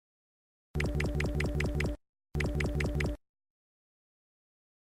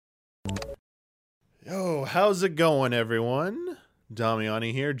Oh, how's it going, everyone?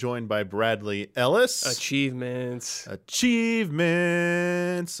 Damiani here, joined by Bradley Ellis. Achievements on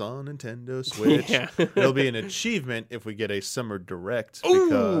Nintendo Switch. Yeah. It'll be an achievement if we get a Summer Direct. Ooh.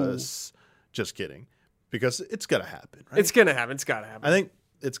 Because, just kidding, because it's gotta happen, right? It's gonna happen. It's gotta happen. I think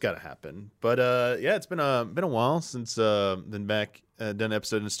it's gotta happen. But yeah, it's been a while since been back done an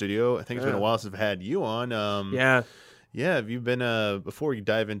episode in the studio. I think it's been a while since I've had you on. Yeah, have you been before we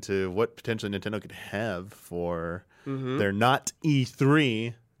dive into what potentially Nintendo could have for their not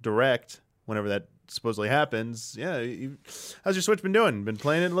E3 Direct, whenever that supposedly happens? Yeah, how's your Switch been doing? Been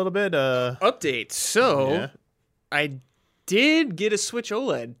playing it a little bit? Update. So, Yeah. I did get a Switch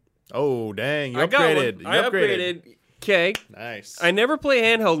OLED. Oh, dang, you I got upgraded. one. I upgraded. Okay. Nice. I never play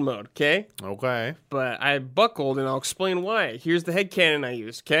handheld mode, okay? Okay. But I buckled, and I'll explain why. Here's the headcanon I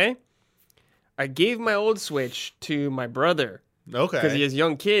used, okay? I gave my old Switch to my brother. Okay. Because he has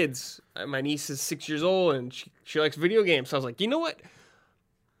young kids. My niece is 6 years old, and she likes video games. So I was like, you know what?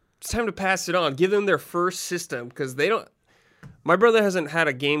 It's time to pass it on. Give them their first system, because they don't... My brother hasn't had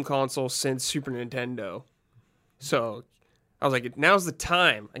a game console since Super Nintendo. So I was like, now's the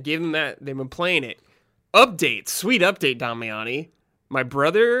time. I gave them that. They've been playing it. Update. Sweet update, Damiani. My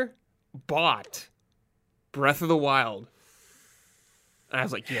brother bought Breath of the Wild. And I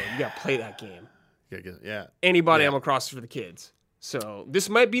was like, yo, you got to play that game. Yeah. And he bought Yeah. Animal Crossing for the kids. So this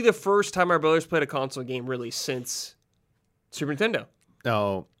might be the first time our brothers played a console game really since Super Nintendo.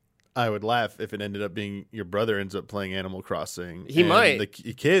 Now, I would laugh if it ended up being your brother ends up playing Animal Crossing. He and might. The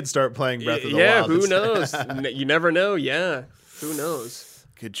kids start playing Breath of the Yeah, Wild. who knows? You never know. Yeah, who knows?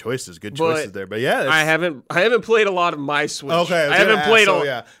 Good choices But there. But yeah, I haven't played a lot of my Switch. Okay, I haven't played So a.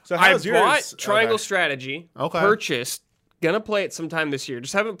 yeah. So I how's yours? bought Triangle Okay. Strategy. Okay. Purchased. Gonna play it sometime this year.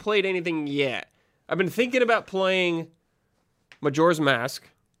 Just haven't played anything yet. I've been thinking about playing Majora's Mask.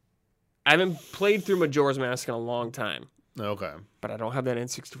 I haven't played through Majora's Mask in a long time, Okay. but I don't have that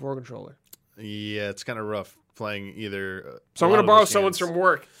N64 controller. Yeah, it's kind of rough playing either. So I'm going to borrow someone's from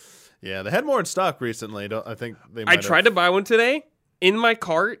work. Yeah, they had more in stock recently. I think they. I tried to buy one today in my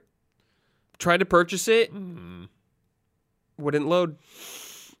cart. Tried to purchase it. Wouldn't load.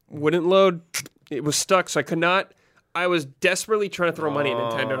 It was stuck, so I could not. I was desperately trying to throw money at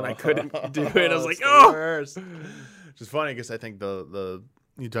Nintendo, and I couldn't do it. I was like, oh! Which is funny because I think the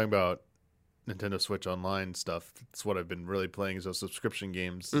you talking about Nintendo Switch Online stuff. That's what I've been really playing is those subscription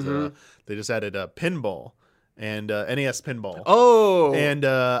games. They just added Pinball and NES Pinball. Oh! And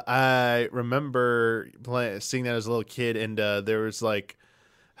I remember seeing that as a little kid, and there's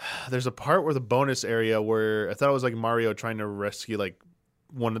a part where the bonus area where I thought it was like Mario trying to rescue like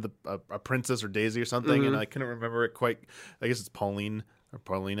one of a princess or Daisy or something, and I couldn't remember it quite. I guess it's Pauline or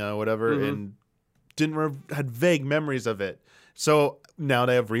Paulina or whatever, and had vague memories of it. So now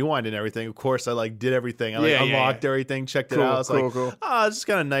they have rewind and everything. Of course, I did everything. I unlocked everything, checked it out. It's cool. It's just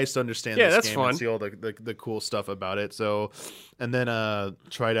kind of nice to understand Yeah, this that's game fun. and see all the cool stuff about it. So, and then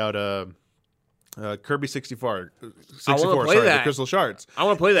tried out Kirby 64. play The that. Crystal Shards. I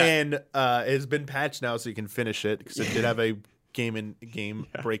want to play that. And it's been patched now, so you can finish it because it did have a game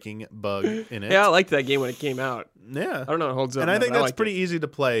breaking bug in it. Yeah, I liked that game when it came out. Yeah. I don't know how it holds up. And I now, think but that's liked pretty it. easy to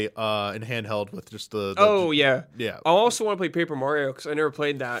play in handheld with just the Oh, yeah. yeah. I also want to play Paper Mario because I never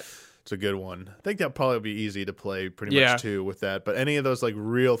played that. It's a good one. I think that'll probably be easy to play pretty Yeah. much too with that. But any of those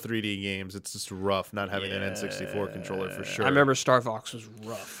real 3D games, it's just rough not having an N64 controller for sure. I remember Star Fox was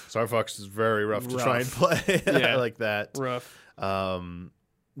rough. Star Fox is very rough to try and play Yeah. like that. Rough.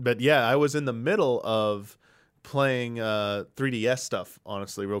 But yeah, I was in the middle of playing 3DS stuff,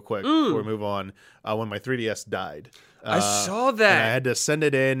 honestly, real quick before we move on, when my 3DS died. I saw that. And I had to send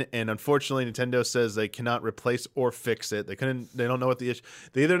it in, and unfortunately, Nintendo says they cannot replace or fix it. They don't know what the issue.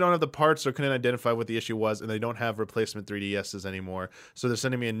 They either don't have the parts or couldn't identify what the issue was, and they don't have replacement 3DSs anymore. So they're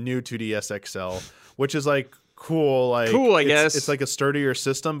sending me a new 2DS XL, which is cool. Cool, I guess. It's like a sturdier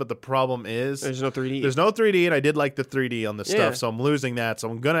system, but the problem is There's no 3D. There's no 3D, and I did like the 3D on the Yeah. stuff, so I'm losing that. So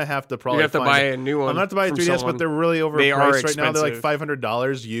I'm gonna have to probably You have to buy a new one. I'm gonna have to buy a from 3DS, someone. but they're really They are overpriced right now. They're like expensive.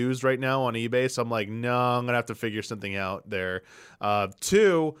 $500 used right now on eBay. So I'm like, no, I'm gonna have to figure something out there.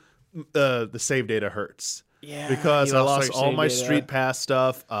 Two, the save data hurts. Yeah, Because you I lost lost all your all save my data. Street Pass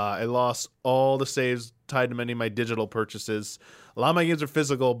stuff. I lost all the saves tied to many of my digital purchases. A lot of my games are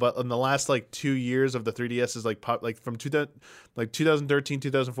physical, but in the last 2 years of the 3DS is from 2013,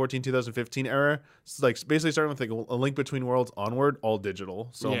 2014, 2015 era. It's basically starting with a Link Between Worlds onward, all digital.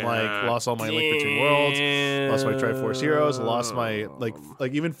 So I'm lost all my Link Between Worlds, lost my Triforce Heroes, lost my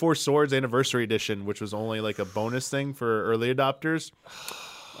even Four Swords Anniversary Edition, which was only a bonus thing for early adopters.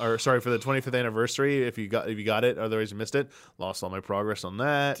 or sorry, for the 25th anniversary. If you got it, otherwise you missed it. Lost all my progress on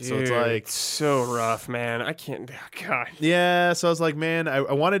that. Dude, so it's like it's so rough, man. I can't. God. yeah. So I was like, man, I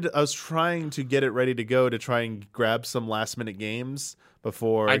was trying to get it ready to go to try and grab some last minute games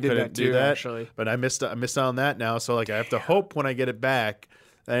before I did couldn't that do too, that. actually. But I missed out on that now. So like I have to hope when I get it back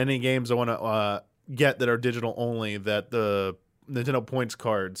that any games I want to get that are digital only, that the Nintendo points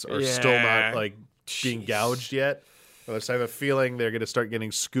cards are still not like being gouged yet. So I have a feeling they're going to start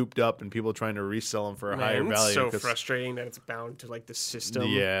getting scooped up and people trying to resell them for a higher value. It's so frustrating that it's bound to like the system.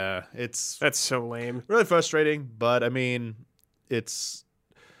 Yeah, that's so lame. Really frustrating, but I mean, it's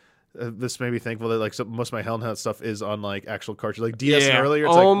this made me thankful that like most of my Hell Hunt stuff is on like actual cartridges, like DS and earlier.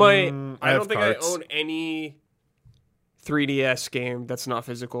 It's I don't think I own any 3DS game that's not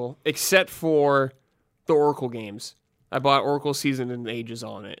physical, except for the Oracle games. I bought Oracle Season and Ages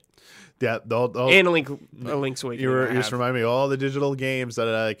on it. Yeah, and a Link's Awakening. You just remind me of all the digital games that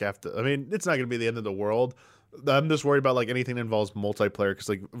I like have to. I mean, it's not going to be the end of the world. I'm just worried about like anything that involves multiplayer because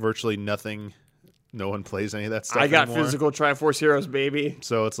like virtually nothing, no one plays any of that stuff. I got anymore. physical Triforce Heroes, baby.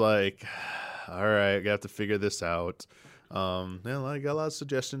 So it's like, all right, I got to figure this out. I got a lot of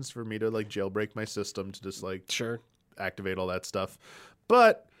suggestions for me to like jailbreak my system to just like activate all that stuff,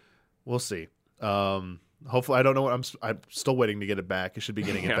 but we'll see. Hopefully, I don't know what I'm still waiting to get it back. I should be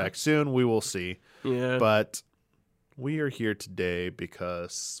getting it back soon. We will see. Yeah. But we are here today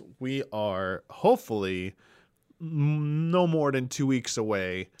because we are hopefully no more than 2 weeks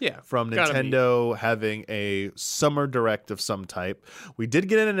away from Nintendo having a summer direct of some type. We did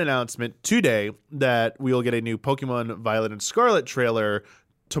get an announcement today that we will get a new Pokemon Violet and Scarlet trailer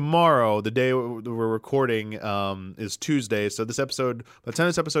tomorrow. The day we're recording is Tuesday. So this episode, by the time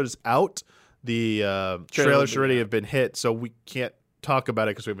this episode is out, the trailers should already have been hit, so we can't talk about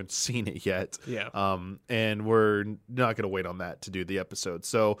it because we haven't seen it yet. Yeah. And we're not going to wait on that to do the episode.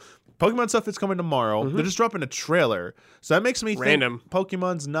 So Pokemon stuff is coming tomorrow. They're just dropping a trailer. So that makes me think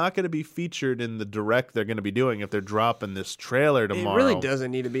Pokemon's not going to be featured in the direct they're going to be doing if they're dropping this trailer tomorrow. It really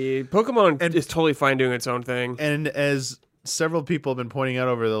doesn't need to be. Pokemon is totally fine doing its own thing. And as several people have been pointing out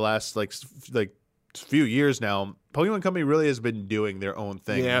over the last like few years now, Pokemon Company really has been doing their own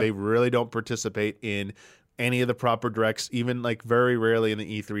thing. Yeah. They really don't participate in any of the proper directs, even like very rarely in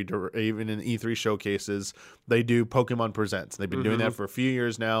the E3, even in E3 showcases. They do Pokemon Presents. They've been doing that for a few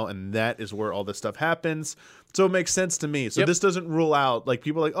years now, and that is where all this stuff happens. So it makes sense to me. So this doesn't rule out like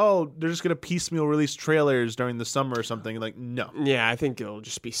people are like, oh, they're just gonna piecemeal release trailers during the summer or something. Like, no. Yeah, I think it'll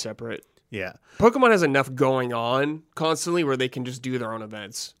just be separate. Yeah. Pokemon has enough going on constantly where they can just do their own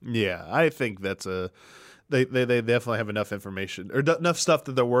events. Yeah, I think that's They definitely have enough information or enough stuff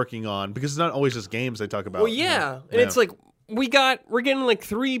that they're working on because it's not always just games they talk about. Well, yeah. And it's like we're getting like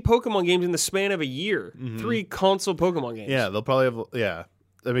 3 Pokemon games in the span of a year. 3 console Pokemon games. Yeah, they'll probably have. Yeah,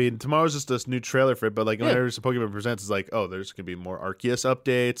 I mean tomorrow's just this new trailer for it, but like whenever Pokemon Presents, it's like, oh, there's gonna be more Arceus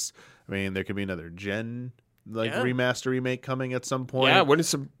updates. I mean, there could be another gen remaster remake coming at some point. Yeah,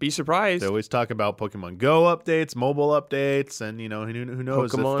 wouldn't be surprised. They always talk about Pokemon Go updates, mobile updates, and you know who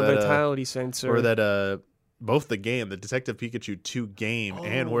knows Pokemon if that, Vitality Sensor or that both the game, the Detective Pikachu 2 game,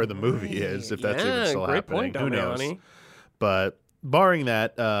 and where the movie is, if that's even still happening. Who knows? But barring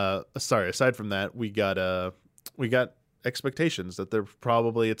that, aside from that, we got expectations that they're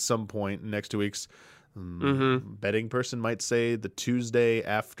probably at some point in the next 2 weeks. Betting person might say the Tuesday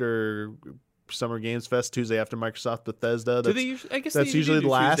after Summer Games Fest, Tuesday after Microsoft Bethesda. That's usually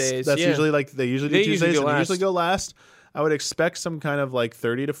last. Tuesdays. That's usually like they usually do Tuesdays and they usually go last. I would expect some kind of like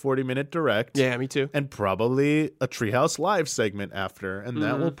 30 to 40 minute direct. Yeah, me too. And probably a Treehouse Live segment after. And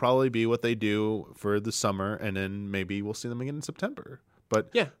that will probably be what they do for the summer. And then maybe we'll see them again in September.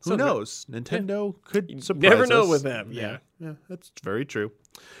 But who knows? Nintendo could surprise us. Never know with them. Yeah, that's very true.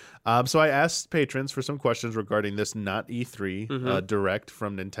 So I asked patrons for some questions regarding this not E3 direct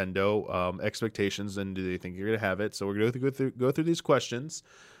from Nintendo, expectations, and do they think you're going to have it? So we're going to go through these questions.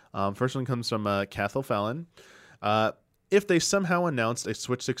 First one comes from Cathal Fallon. If they somehow announced a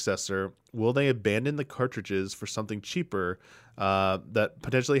Switch successor, will they abandon the cartridges for something cheaper that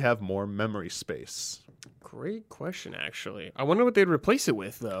potentially have more memory space? Great question, actually. I wonder what they'd replace it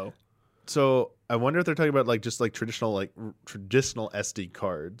with, though. So I wonder if they're talking about like just like traditional SD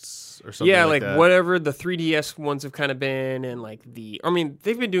cards or something. Yeah, like that. Whatever the 3DS ones have kind of been, and like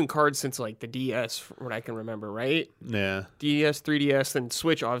they've been doing cards since like the DS, from what I can remember, right? Yeah. DS, 3DS, then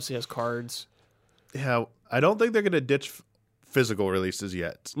Switch obviously has cards. Yeah, I don't think they're going to ditch physical releases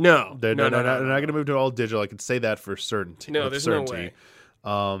yet. No, they're not going to move to all digital. I can say that for certainty. No, there's no way.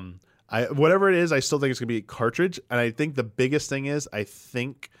 Whatever it is, I still think it's going to be cartridge, and I think the biggest thing is I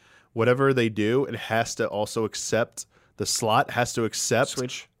think whatever they do, it has to also accept the slot has to accept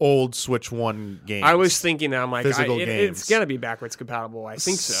Switch. old Switch 1 games. I was thinking that. I'm like, Physical it's games. got to be backwards compatible. I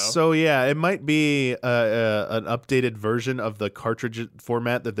think so. So yeah, it might be an updated version of the cartridge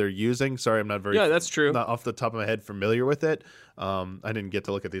format that they're using. Sorry, I'm not very Yeah, that's true. not off the top of my head familiar with it. I didn't get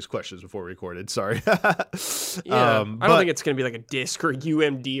to look at these questions before we recorded. Sorry. Yeah, I don't think it's going to be like a disc or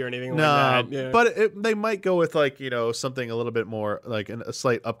UMD or anything no, like that. Yeah. but they might go with like something a little bit more like a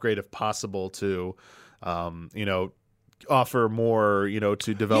slight upgrade if possible to, offer more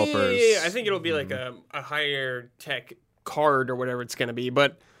to developers. Yeah. I think it'll be like a higher tech card or whatever it's going to be,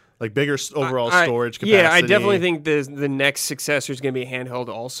 but. Like bigger overall storage capacity. Yeah, I definitely think the next successor is going to be handheld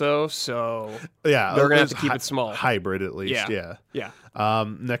also. So yeah, they're going to have to keep it small. Hybrid at least. Yeah.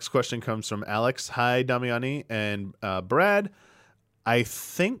 Next question comes from Alex. Hi, Damiani and Brad. I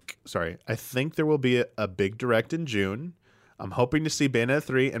think there will be a big direct in June. I'm hoping to see Bayonetta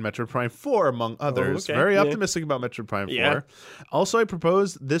 3 and Metroid Prime 4, among others. Okay. Very optimistic about Metroid Prime 4. Yeah. Also, I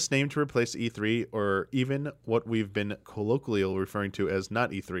propose this name to replace E3, or even what we've been colloquially referring to as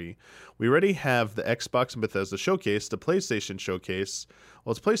not E3. We already have the Xbox and Bethesda Showcase, the PlayStation Showcase.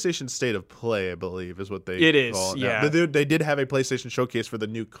 Well, it's PlayStation State of Play, I believe, is what they call it now. yeah. They did have a PlayStation Showcase for the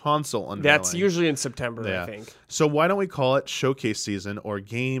new console unveiling. That's usually in September, Yeah. I think. So why don't we call it Showcase Season or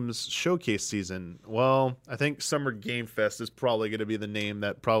Games Showcase Season? Well, I think Summer Game Fest is probably going to be the name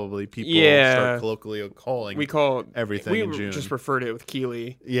that probably people start colloquially calling. We call everything in June. We just referred to it with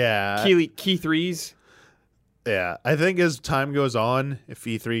Keeley. Yeah. Key threes. Yeah. I think as time goes on, if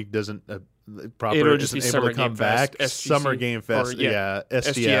E3 doesn't It'll just be isn't able Summer to come Game back, Fest, SGC, Summer Game Fest, or, yeah,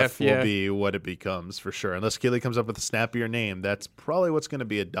 SGF will yeah. be what it becomes for sure. Unless Keeley comes up with a snappier name, that's probably what's going to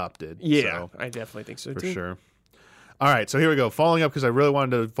be adopted. Yeah, so, I definitely think so for too. sure. All right, so here we go. Following up, because I really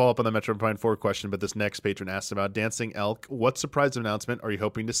wanted to follow up on the Metroid Prime 4 question, but this next patron asked about Dancing Elk. What surprise announcement are you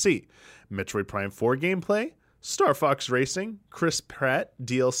hoping to see? Metroid Prime 4 gameplay? Star Fox Racing? Chris Pratt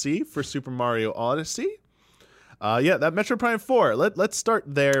DLC for Super Mario Odyssey? That Metroid Prime 4. Let's start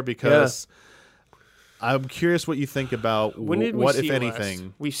there because I'm curious what you think about When did we what, see if last?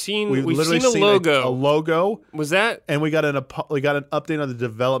 anything. We've seen literally a logo. A logo. Was that And we got an update on the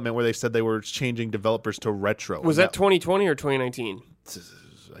development where they said they were changing developers to retro. was that 2020 or 2019?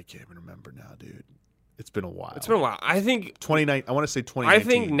 I can't even remember now, dude. It's been a while. It's been a while. I think 29. I want to say 2019. I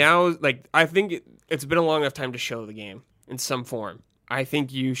think now, I think it's been a long enough time to show the game in some form. I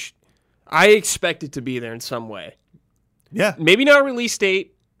think I expect it to be there in some way. Yeah. Maybe not a release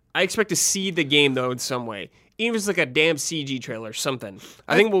date. I expect to see the game though in some way, even if it's like a damn CG trailer or something.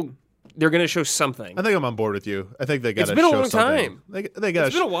 I think they're gonna show something. I think I'm on board with you. I think they got to show been a long something. time. They got.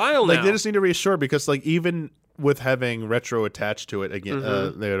 It's been a while Like now. they just need to reassure because even with having retro attached to it again,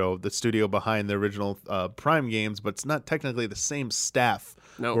 the studio behind the original Prime games, but it's not technically the same staff.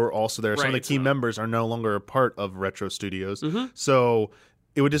 No. who are also there. Some of Right, the key so- members are no longer a part of Retro Studios. So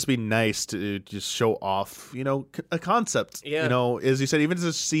it would just be nice to just show off, a concept. Yeah. As you said, even if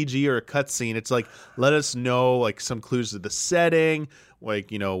it's a CG or a cutscene, it's like let us know like some clues to the setting, like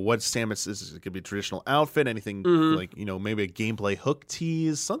what Samus is. It could be a traditional outfit, anything like maybe a gameplay hook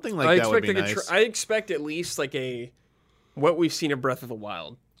tease, something like that would be nice. I expect at least like what we've seen in Breath of the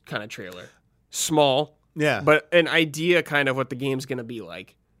Wild kind of trailer, small, Yeah, but an idea kind of what the game's gonna be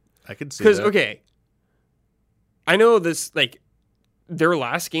like. I could see Because that. I know this their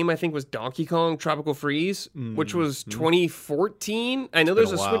last game I think was Donkey Kong Tropical Freeze, which was 2014. I know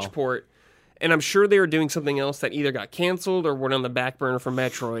there's been a a while. Switch port, and I'm sure they were doing something else that either got canceled or went on the back burner for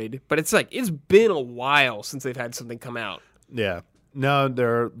Metroid. But it's been a while since they've had something come out. Yeah. No,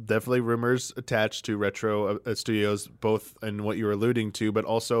 there are definitely rumors attached to Retro Studios, both in what you were alluding to, but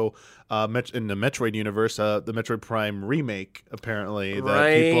also in the Metroid universe, the Metroid Prime remake, apparently,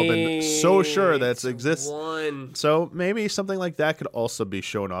 that people have been so sure that exists. One. So maybe something like that could also be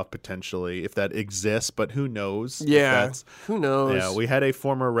shown off potentially, if that exists, but who knows? if Yeah. that's- Who knows? Yeah, we had a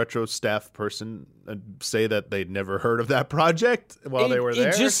former Retro staff person say that they'd never heard of that project while they were there.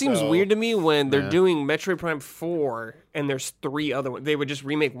 It just seems so- weird to me when they're Yeah. doing Metroid Prime 4 and there's 3 other ones. They would just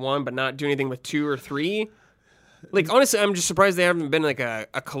remake 1 but not do anything with 2 or 3. Like, honestly, I'm just surprised they haven't been like a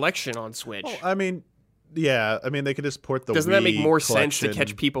collection on Switch. Well, I mean, they could just port the Doesn't Wii that make more sense to collection.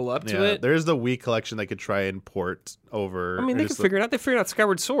 catch people up to Yeah, it? there's the Wii collection they could try and port over. I mean, they could figure it out. They figured out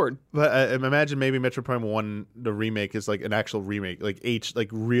Skyward Sword. But I imagine maybe Metroid Prime 1, the remake is like an actual remake, like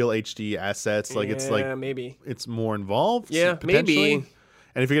real HD assets. Like it's like maybe. it's more involved. Yeah, potentially. maybe.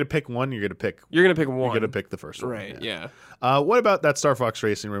 And if you're gonna pick one, you're gonna pick one. the first one. Right, yeah. What about that Star Fox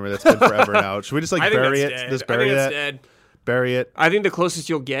Racing rumor that's been forever now? Should we just I think bury that's it? dead. Just I bury think that. that's dead. Bury it. I think the closest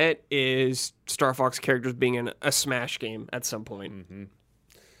you'll get is Star Fox characters being in a Smash game at some point.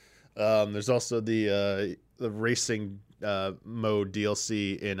 There's also the racing mode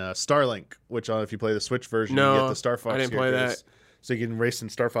DLC in Starlink, which if you play the Switch version, you get the Star Fox. I didn't play that. So you can race in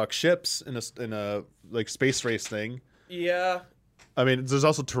Star Fox ships in a like space race thing. Yeah. I mean, there's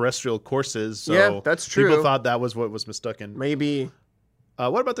also terrestrial courses. So Yeah, that's true. People thought that was what was mistaken. Maybe.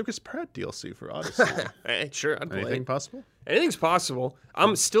 What about the Chris Pratt DLC for Odyssey? Sure, I'd play Anything it. possible? Anything's possible.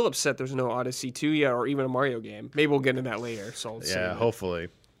 I'm still upset there's no Odyssey 2 yet, or even a Mario game. Maybe we'll get into that later. So I'll save it. Hopefully.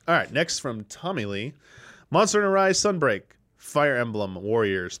 All right, next from Tommy Lee. Monster Hunter Rise Sunbreak, Fire Emblem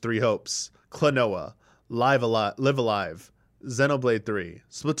Warriors 3 Hopes, Klonoa, Live Alive, Xenoblade 3,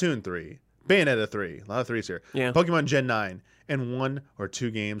 Splatoon 3, Bayonetta 3, a lot of threes here, Yeah. Pokemon Gen 9, and 1 or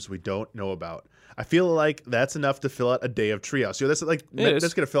 2 games we don't know about. I feel like that's enough to fill out a day of Treehouse. That's like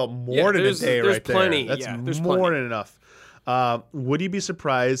that's going to fill out more than a day right plenty. there. That's there's more plenty. than enough. Would you be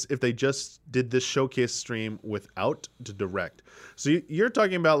surprised if they just did this showcase stream without the direct? So you're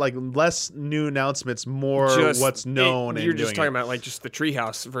talking about like less new announcements, more what's known. You're and just doing talking it. about like just the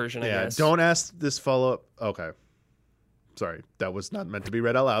Treehouse version, I guess. Don't ask this follow-up. Okay. Sorry, that was not meant to be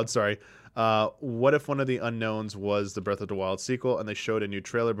read out loud. Sorry. What if one of the unknowns was the Breath of the Wild sequel and they showed a new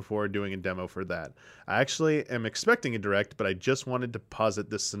trailer before doing a demo for that? I actually am expecting a direct, but I just wanted to posit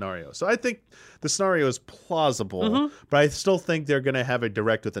this scenario. So I think the scenario is plausible, but I still think they're going to have a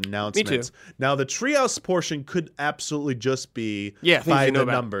direct with announcements. Now, the Treehouse portion could absolutely just be by the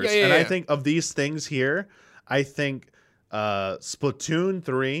numbers. And I think of these things here, I think Splatoon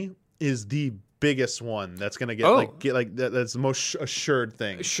 3 is the biggest one that's gonna get that's the most assured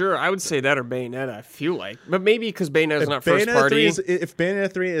thing. Sure, I would say that or Bayonetta. I feel like, but maybe because Bayonetta's not first party. If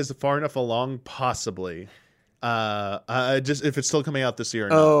Bayonetta 3 is far enough along, possibly. Just if it's still coming out this year or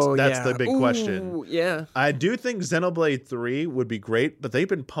not. That's the big question. Yeah, I do think Xenoblade 3 would be great, but they've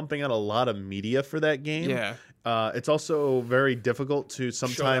been pumping out a lot of media for that game. Yeah. It's also very difficult to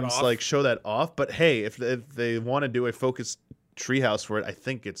sometimes show that off. But hey, if they want to do a focused Treehouse for it, I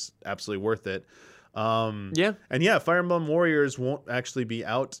think it's absolutely worth it. And Fire Emblem Warriors won't actually be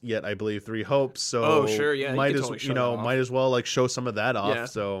out yet, I believe. 3 Hopes, so might as well like show some of that off. Yeah.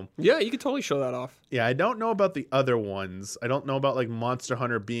 So you could totally show that off. Yeah, I don't know about the other ones. I don't know about like Monster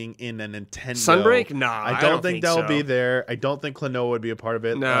Hunter being in a Nintendo. Sunbreak? Nah, I don't think that'll be there. I don't think Klonoa would be a part of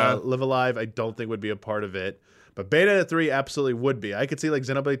it. Nah. Live Alive, I don't think would be a part of it. But Bayonetta 3 absolutely would be. I could see like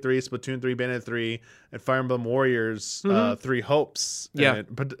Xenoblade 3, Splatoon 3, Bayonetta 3, and Fire Emblem Warriors 3 Hopes. Yeah.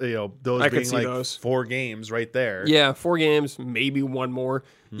 But those being like those 4 games right there. Yeah, 4 games, maybe 1 more.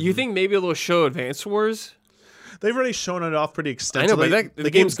 You think maybe they'll show Advance Wars? They've already shown it off pretty extensively. I know, but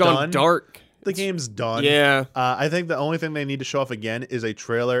the game's gone dark. The game's done. Yeah. I think the only thing they need to show off again is a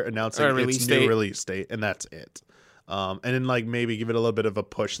trailer announcing its new release date, and that's it. And then like maybe give it a little bit of a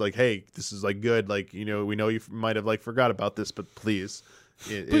push, like, hey, this is like good. Like, we know you might have like forgot about this, but please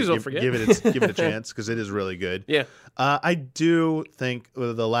don't forget. Give it a chance because it is really good. Yeah. I do think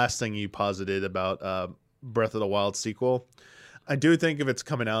the last thing you posited about Breath of the Wild sequel, I do think if it's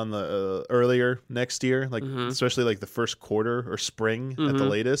coming out in the earlier next year, like especially like the first quarter or spring at the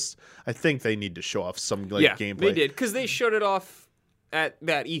latest, I think they need to show off some gameplay. They did because they showed it off at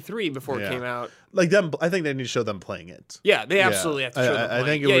that E3 before it came out. Like them, I think they need to show them playing it. Yeah, they absolutely have to show them playing. I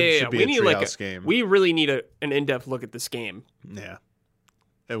think it should be a Treehouse game. We really need an in-depth look at this game. Yeah.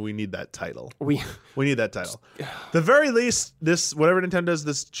 And we need that title. We need that title. The very least, this whatever Nintendo does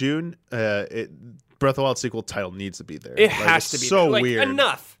this June, Breath of the Wild sequel title needs to be there. It has to be. So there. weird.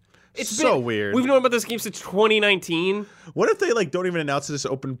 Enough. It's so weird. We've known about this game since 2019. What if they don't even announce this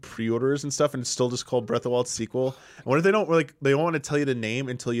open pre-orders and stuff, and it's still just called Breath of the Wild sequel? And what if they don't want to tell you the name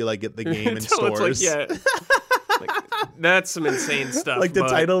until you get the game in stores? That's some insane stuff. The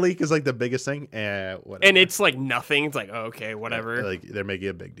title leak is the biggest thing. Whatever. And it's nothing. It's okay, whatever. They're making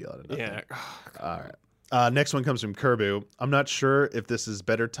a big deal out of nothing. Yeah. All right. Next one comes from Kerbu. I'm not sure if this is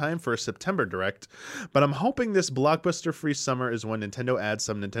better time for a September Direct, but I'm hoping this blockbuster-free summer is when Nintendo adds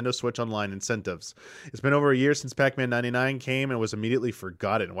some Nintendo Switch Online incentives. It's been over a year since Pac-Man 99 came and was immediately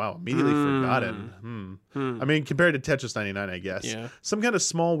forgotten. Wow, immediately forgotten. I mean, compared to Tetris 99, I guess. Yeah. Some kind of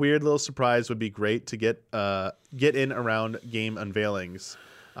small, weird little surprise would be great to get in around game unveilings.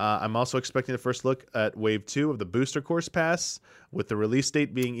 I'm also expecting a first look at Wave 2 of the Booster Course Pass, with the release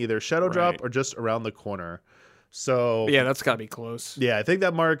date being either Shadow Drop or just around the corner. So yeah, that's got to be close. Yeah, I think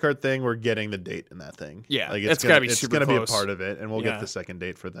that Mario Kart thing, we're getting the date in that thing. Yeah, it's got to be it's super gonna close. be a part of it, and we'll get the second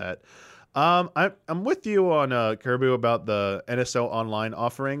date for that. I'm with you on Kirby about the NSO online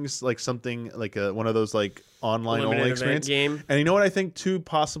offerings, something like one of those online Limited only event experience. game. And you know what I think two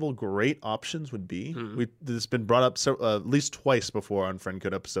possible great options would be? This has been brought up at least twice before on Friend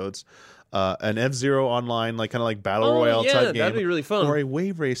Code episodes. An F-Zero online, like kind of like battle royale type game, that'd be really fun. or a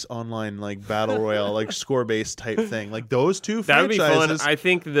Wave Race online, like battle royale, like score based type thing. Like those two That'd be franchises. fun. I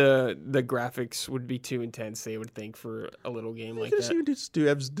think the graphics would be too intense. They would think for a little game like that. You just do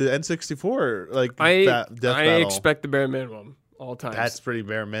the N64 like I death battle. expect the bare minimum all times. That's pretty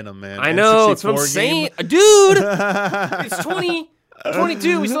bare minimum, man. I know. That's what I'm N64 saying, game. dude. It's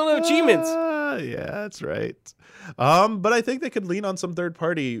 2022. We still don't have achievements. Yeah, that's right. But I think they could lean on some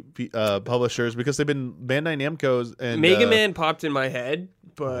third-party publishers because they've been Bandai Namco's and Mega Man popped in my head,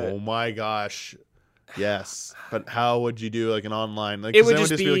 but oh my gosh, yes. But how would you do like an online? Like, it 'cause would then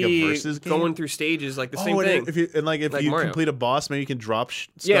just be like a versus game? going through stages like the same and thing. If you Like you Mario. complete a boss, maybe you can drop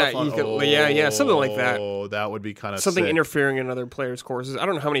stuff Yeah, on. you could- yeah, something like that. Oh, that would be kind of Something sick. interfering in other players' courses. I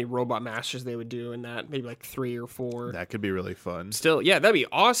don't know how many robot masters they would do in that. Maybe like 3 or 4. That could be really fun. Still, yeah, that'd be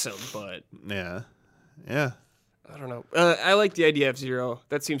awesome. But Yeah. I don't know. I like the idea of F-Zero.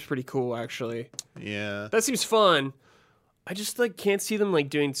 That seems pretty cool, actually. Yeah. That seems fun. I just like can't see them like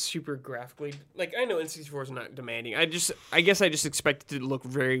doing super graphically. Like I know N64 is not demanding. I guess I just expect it to look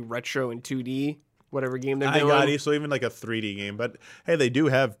very retro and 2D. Whatever game they're I doing. got you. So even like a 3D game, but hey, they do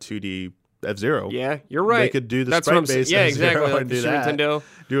have 2D F-Zero. Yeah, you're right. They could do the That's what I'm saying. sprite-based Yeah, F-Zero exactly. Like and the do Super that. Nintendo.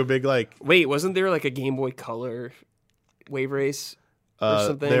 Do a big like. Wait, wasn't there like a Game Boy Color Wave Race? Or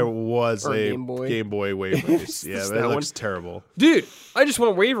something? There was Or a Game Boy. Wave Race. Yeah, Is that that looks one? terrible. Dude, I just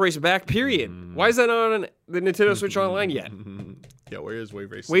want Wave Race back, period. Why is that not on the Nintendo Switch Online yet? Yeah, where is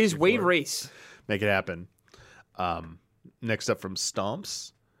Wave Race? Where's 64? Wave Race? Make it happen. Next up from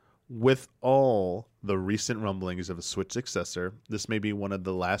Stomps. With all the recent rumblings of a Switch successor, this may be one of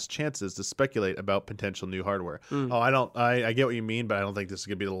the last chances to speculate about potential new hardware. I get what you mean, but I don't think this is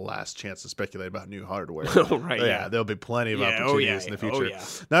going to be the last chance to speculate about new hardware. Oh, right, yeah. There'll be plenty of Yeah, opportunities in the future. yeah.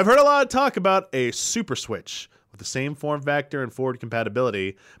 Now, I've heard a lot of talk about a Super Switch with the same form factor and forward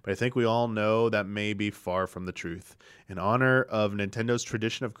compatibility, but I think we all know that may be far from the truth. In honor of Nintendo's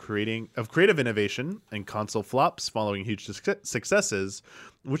tradition of creative innovation and console flops following huge successes,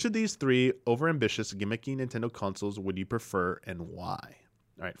 which of these three overambitious, gimmicky Nintendo consoles would you prefer and why?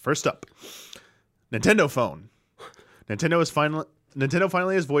 All right, first up, Nintendo Phone. Nintendo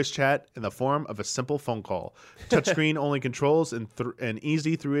finally has voice chat in the form of a simple phone call. Touchscreen only controls and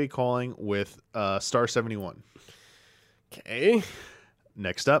easy 3-way calling with star 71. Okay.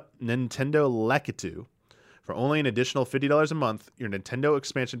 Next up, Nintendo Lakitu. For only an additional $50 a month, your Nintendo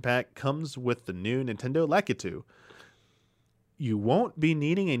expansion pack comes with the new Nintendo Lakitu. You won't be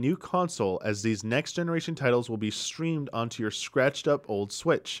needing a new console as these next generation titles will be streamed onto your scratched up old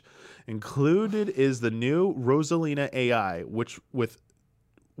Switch. Included is the new Rosalina AI, which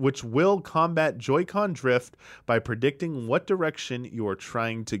will combat Joy-Con drift by predicting what direction you are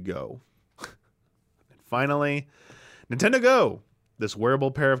trying to go. And finally, Nintendo Go. This wearable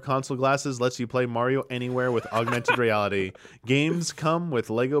pair of console glasses lets you play Mario anywhere with augmented reality. Games come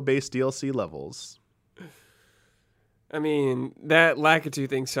with Lego-based DLC levels. I mean, that Lakitu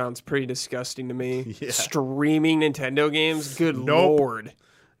thing sounds pretty disgusting to me. Yeah. Streaming Nintendo games? Good Nope. lord.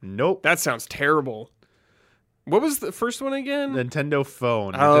 Nope. That sounds terrible. What was the first one again? Nintendo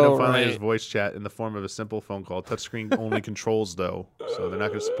Phone. Oh, Nintendo finally right. has voice chat in the form of a simple phone call. Touchscreen only controls, though. So they're not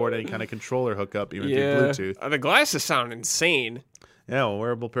going to support any kind of controller hookup, even through Bluetooth. The glasses sound insane. Yeah, a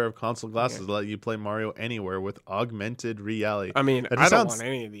wearable pair of console glasses let you play Mario anywhere with augmented reality. I mean, That I just don't sounds- want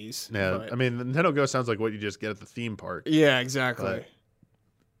any of these. Yeah, but- I mean, the Nintendo Go sounds like what you just get at the theme park. yeah, exactly. But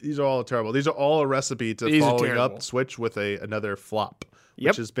these are all terrible. These are all a recipe to These are following terrible. up Switch with another flop.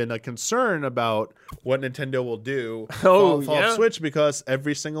 Yep. Which has been a concern about what Nintendo will do Oh, follow yeah? up Switch because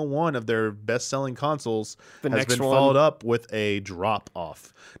every single one of their best-selling consoles The has next been one. followed up with a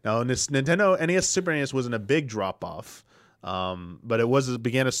drop-off. Now, in this Nintendo NES Super NES wasn't a big drop-off, but it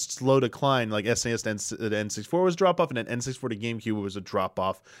began a slow decline. Like SNES to the N64 was drop-off, and then N64 to GameCube was a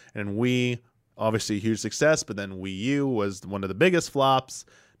drop-off, and Wii, obviously a huge success, but then Wii U was one of the biggest flops.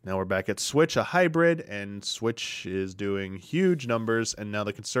 Now we're back at Switch, a hybrid, and Switch is doing huge numbers. And now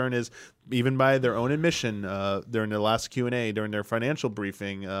the concern is, even by their own admission, during their last Q&A, during their financial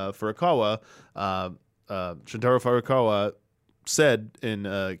briefing, Furukawa, Shintaro Furukawa said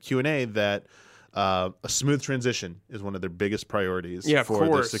in Q&A that a smooth transition is one of their biggest priorities Yeah, of for the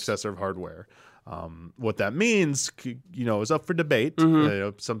course. successor of hardware. What that means, is up for debate.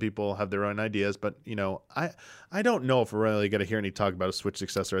 Some people have their own ideas, but I don't know if we're really going to hear any talk about a Switch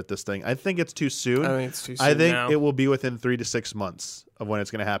successor at this thing. I think it's too soon. I think it's too soon. I think now. it will be within 3 to 6 months of when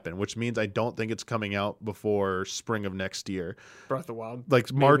it's going to happen, which means I don't think it's coming out before spring of next year, Breath of the Wild,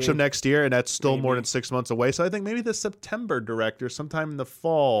 like March maybe. of next year, and that's still more Maybe. than 6 months away. So I think maybe the September direct or sometime in the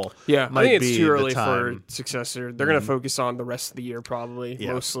fall. Yeah, might I think be it's too the early for time. successor. They're going to focus on the rest of the year probably,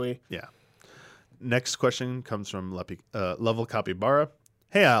 Yeah. mostly. Yeah. Next question comes from Level Capybara.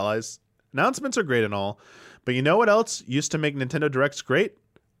 Hey, allies. Announcements are great and all, but you know what else used to make Nintendo Directs great?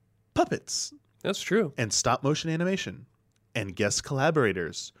 Puppets That's true. and stop motion animation and guest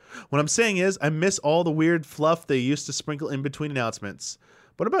collaborators. What I'm saying is I miss all the weird fluff they used to sprinkle in between announcements.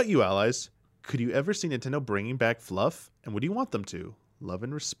 What about you, allies? Could you ever see Nintendo bringing back fluff? And would you want them to? Love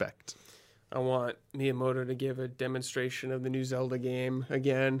and respect. I want Miyamoto to give a demonstration of the new Zelda game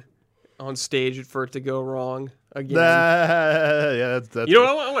again on stage for it to go wrong again. Yeah, that's You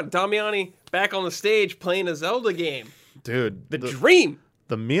know what? I want Damiani back on the stage playing a Zelda game. dude. The dream.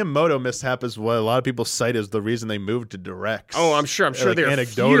 The Miyamoto mishap is what a lot of people cite as the reason they moved to directs. Oh, I'm sure Like, they were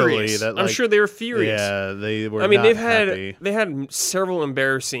anecdotally furious. that, I'm like, sure they were furious. Yeah, they were. I mean, not happy. they had several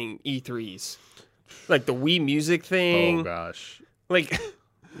embarrassing E3s, like the Wii Music thing. Oh gosh. Like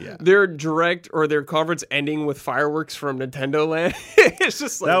Yeah. their direct or their conference ending with fireworks from Nintendo Land. It's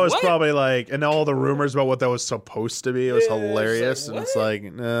just like That was what? probably like, and all the rumors about what that was supposed to be. It was Yeah, it's like, hilarious, and it's like,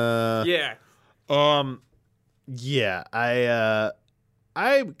 Yeah. yeah.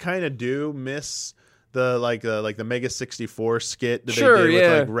 I kind of do miss the Mega 64 skit that Sure, they did yeah.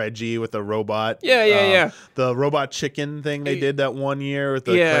 with like Reggie with the robot. Yeah. The robot chicken thing they did that one year with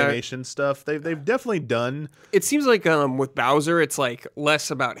the Yeah. claymation stuff. They've definitely done. It seems like with Bowser, it's like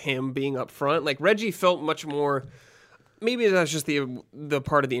less about him being up front. Like Reggie felt much more. Maybe that's just the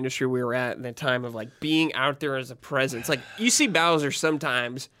part of the industry we were at the time of like being out there as a presence. Like you see Bowser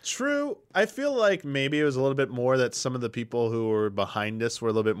sometimes. True. I feel like maybe it was a little bit more that some of the people who were behind us were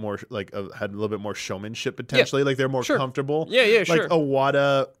a little bit more like had a little bit more showmanship potentially. Like they're more Sure. comfortable. Yeah, like sure.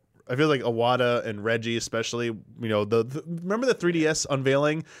 Iwata. I feel like Iwata and Reggie, especially, remember the 3DS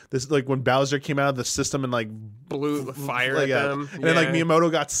unveiling? This like when Bowser came out of the system and like Blew the fire like, at them. and then like Miyamoto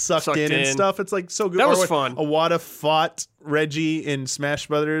got sucked in and stuff. It's like so good. That Or was when fun. Iwata fought Reggie in Smash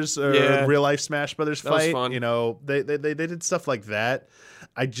Brothers or Yeah. real life Smash Brothers That was fight. fun. They did stuff like that.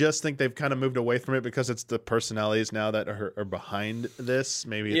 I just think they've kind of moved away from it because it's the personalities now that are behind this.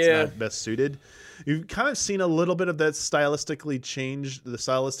 Maybe it's Yeah. not best suited. You've kind of seen a little bit of that stylistically change. The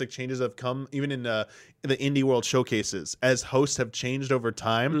stylistic changes have come even in the indie world showcases as hosts have changed over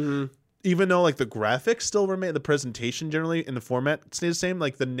time. Mm-hmm. Even though like the graphics still remain, the presentation generally in the format stays the same.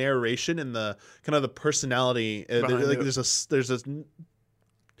 Like the narration and the kind of the personality, Behind like it.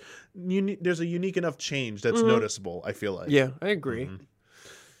 there's a unique enough change that's noticeable. I feel like. Yeah, I agree. Mm-hmm.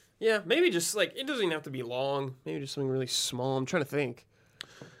 Yeah, maybe just like it doesn't even have to be long. Maybe just something really small. I'm trying to think.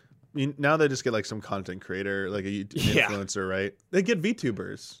 I mean, now they just get like some content creator, like an Yeah. influencer, right? They get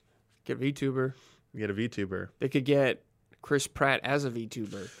VTubers. Get VTuber. You get a VTuber. They could get Chris Pratt as a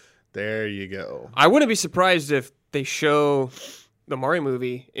VTuber. There you go. I wouldn't be surprised if they show the Mario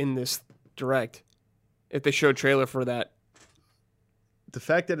movie in this direct. If they show a trailer for that. The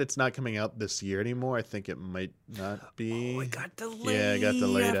fact that it's not coming out this year anymore, I think it might not be. Oh, it got delayed. Yeah, it got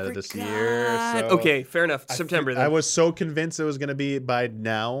delayed out of this year. So Okay, fair enough. September then. I was so convinced it was going to be by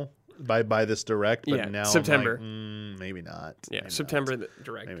now, by this direct, but Yeah, now September. I'm like, maybe not. Yeah, Maybe September not. the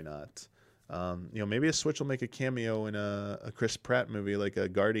direct. Maybe not. Maybe a Switch will make a cameo in a Chris Pratt movie, like a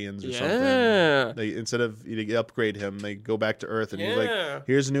Guardians or something. Yeah. They instead of you upgrade him, they go back to Earth, and he's Yeah. like,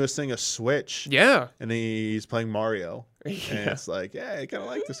 "Here's the newest thing, a Switch." Yeah. And he's playing Mario, and Yeah. it's like, yeah, I kind of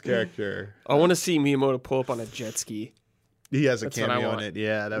like this character. I want to see Miyamoto pull up on a jet ski. He has a That's what I cameo in want. it.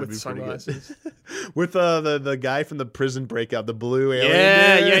 Yeah, that would With be pretty sunglasses. good. With the guy from the prison breakout, the blue alien.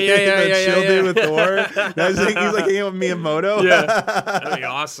 Yeah, dude, yeah, the yeah, chill yeah. dude with Thor. He's like hanging out with Miyamoto. Yeah. That'd be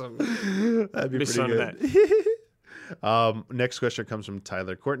awesome. That'd be Be pretty son of good. Next question comes from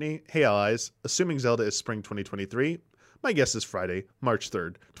Tyler Courtney. Hey, allies. Assuming Zelda is spring 2023, my guess is Friday, March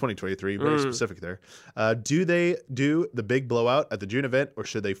 3rd, 2023. Very specific there. Do they do the big blowout at the June event, or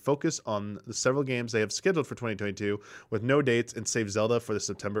should they focus on the several games they have scheduled for 2022 with no dates and save Zelda for the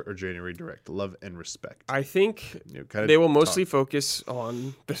September or January direct? Love and respect. I think Kind of they will mostly focus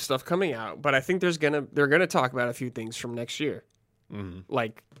on the stuff coming out, but I think they're gonna talk about a few things from next year.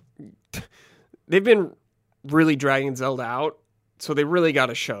 Like they've been really dragging Zelda out, so they really got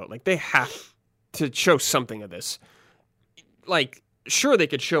to show. Like they have to show something of this. Like sure they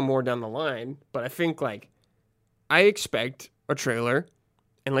could show more down the line, but I think like I expect a trailer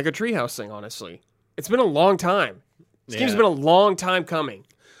and like a treehouse thing. Honestly, it's been a long time. This game's Yeah. been a long time coming.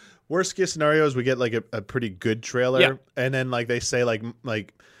 Worst case scenario is we get like a pretty good trailer, Yeah. and then like they say like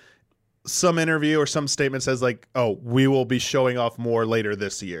some interview or some statement says like, oh, we will be showing off more later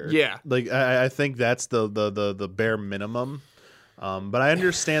this year. Yeah. Like I think that's the bare minimum. But I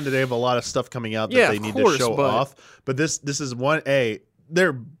understand that they have a lot of stuff coming out that Yeah, they of need course, to show but- off. But this is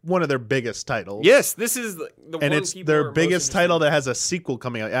they're one of their biggest titles. Yes, this is the And one it's people their are most biggest interested title in. that has a sequel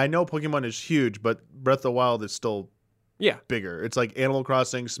coming out. I know Pokemon is huge, but Breath of the Wild is still Yeah. bigger. It's like Animal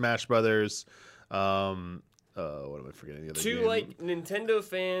Crossing, Smash Brothers. What am I forgetting? The other To game? like Nintendo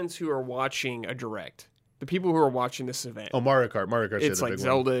fans who are watching a direct, the people who are watching this event, Oh, Mario Kart. Mario Kart's it's the like big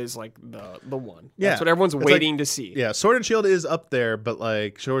Zelda is like the one. Yeah. That's what everyone's It's waiting to see. one. Yeah, Sword and Shield is up there, but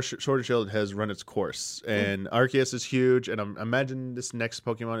like Sword and Shield has run its course, and Arceus is huge, and I imagine this next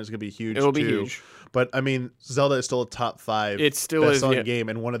Pokemon is going to be huge. It'll be too. huge. But I mean, Zelda is still a top 5. It still is, best-selling yeah. game,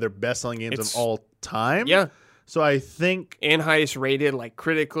 and one of their best-selling games It's- of all time. Yeah, So I think, and highest rated, like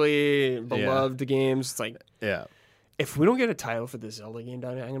critically beloved games. It's like yeah. if we don't get a title for the Zelda game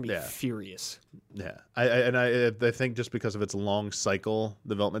down here, I'm gonna be Yeah. furious. Yeah, I think just because of its long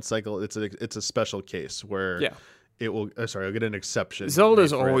development cycle, it's a special case where Yeah. it will. I'll get an exception.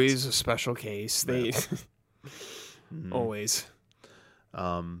 Zelda's made for it. always a special case. They always.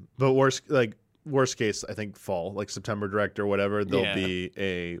 But worst case, I think fall, like September direct or whatever, there'll Yeah. be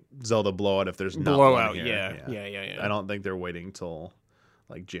a Zelda blowout if there's not Blowout, one here. yeah. I don't think they're waiting till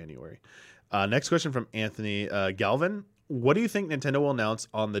like January. Next question from Anthony Galvin. What do you think Nintendo will announce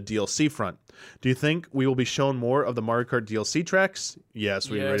on the DLC front? Do you think we will be shown more of the Mario Kart DLC tracks? Yes,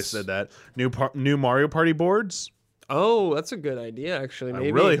 we already Yes. said that. New Mario Party boards? Oh, that's a good idea, actually. Maybe.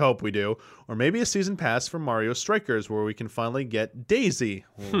 I really hope we do. Or maybe a season pass for Mario Strikers where we can finally get Daisy.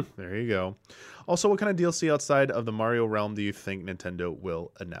 Well, there you go. Also, what kind of DLC outside of the Mario realm do you think Nintendo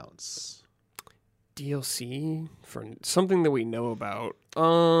will announce? DLC for something that we know about.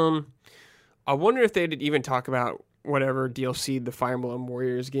 I wonder if they'd even talk about whatever DLC the Fire Emblem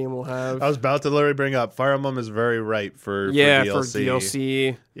Warriors game will have. I was about to literally bring up Fire Emblem is very ripe for for DLC.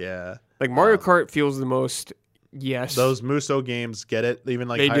 DLC. Yeah. Like Mario Kart feels the most. Yes, Those Muso games get it. Even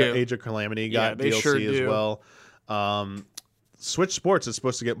like They Higher do. Age of Calamity Yeah, got they DLC sure as do. well. Switch Sports is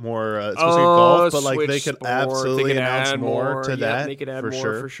supposed to get more. It's supposed to get Oh, golf, but like Switch they could Sport, absolutely they could announce add more to Yeah, that. they could add for more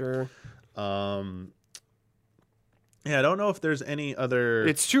sure. for sure. Yeah, I don't know if there's any other.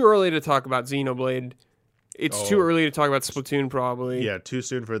 It's too early to talk about Xenoblade. It's too early to talk about Splatoon, probably. Yeah, too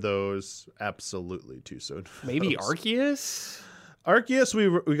soon for those. Absolutely too soon. For Maybe those. Arceus?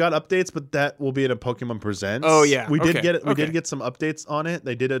 Arceus, we got updates, but that will be in a Pokemon Presents. Oh, yeah. we did Okay. get we Okay. did get some updates on it.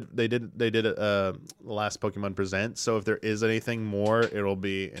 They did the last Pokemon Present. So if there is anything more, it'll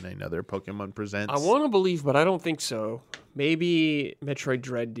be in another Pokemon Presents. I want to believe, but I don't think so. Maybe Metroid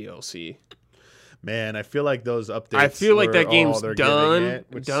Dread DLC. Man, I feel like those updates. I feel like were that all game's they're giving done. it,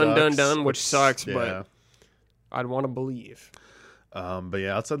 which Done, sucks, which sucks, yeah. but I'd want to believe. But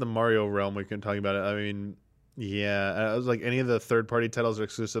yeah, outside the Mario realm, we can talk about it. I mean, yeah, I was like any of the third-party titles are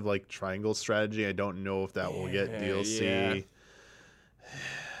exclusive, like Triangle Strategy. I don't know if that will get DLC. yeah.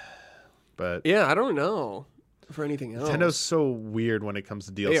 But Yeah, I don't know for anything else. Nintendo's so weird when it comes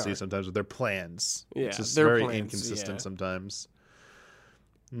to They DLC are. sometimes with their plans. Yeah, It's just their very plans, inconsistent yeah. sometimes.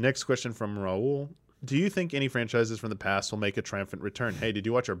 Next question from Raul. Do you think any franchises from the past will make a triumphant return? Hey, did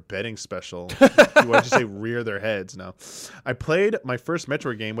you watch our betting special? Why'd you say rear their heads? No. I played my first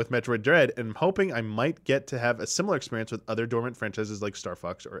Metroid game with Metroid Dread and I'm hoping I might get to have a similar experience with other dormant franchises like Star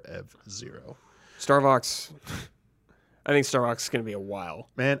Fox or F-Zero. Starvox. I think Starvox is going to be a while.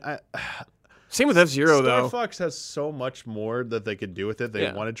 Man, Same with F-Zero, Star though. Fox has so much more that they could do with it. They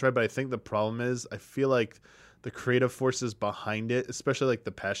Yeah. want to try, but I think the problem is I feel like the creative forces behind it, especially like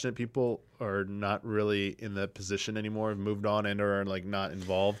the passionate people, are not really in that position anymore. Have moved on and are like not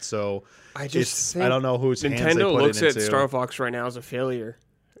involved. So I just it's think I don't know whose hands they Nintendo put looks it at into. Star Fox right now as a failure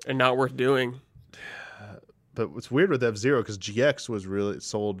and not worth doing. But what's weird with F-Zero because GX was really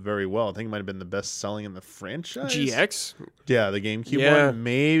sold very well. I think it might have been the best selling in the franchise. GX? Yeah, the GameCube Yeah. one.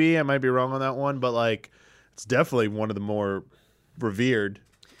 Maybe I might be wrong on that one, but like it's definitely one of the more revered,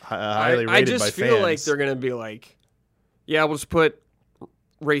 highly rated I just by feel fans. like they're going to be like, yeah, we'll just put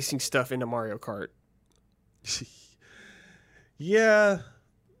racing stuff into Mario Kart. Yeah,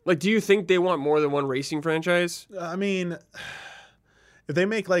 Like, do you think they want more than one racing franchise? I mean, if they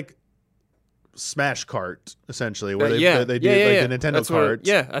make like Smash Kart essentially, where they do like the Nintendo That's where- carts,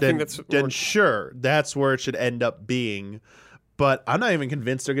 yeah, I then, think that's then where- sure, that's where it should end up being. But I'm not even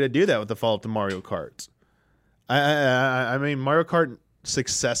convinced they're going to do that with the follow-up to Mario Kart. I mean, Mario Kart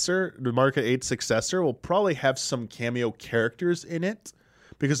successor, the Mario Kart 8 successor, will probably have some cameo characters in it,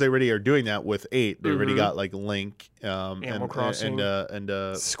 because they already are doing that with 8. They already got like Link, Animal Crossing,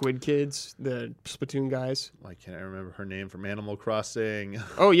 and Squid Kids, the Splatoon guys. why can't I remember her name from Animal Crossing?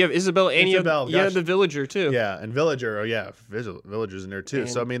 Oh, you have Isabelle, and Isabelle, you have gosh. the Villager too. Yeah, and Villager. Oh yeah, Villager's in there too.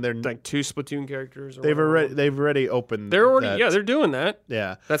 So I mean, they're like 2 Splatoon characters. Or they've whatever. already opened. They're already that. they're doing that.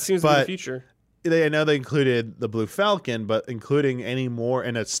 Yeah. That seems to be the But future. I know they included the Blue Falcon, but including any more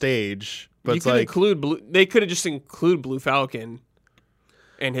in a stage. But You it's could like include Blue. They could have just include Blue Falcon,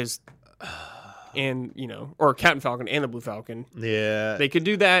 and his, and or Captain Falcon and the Blue Falcon. yeah, They could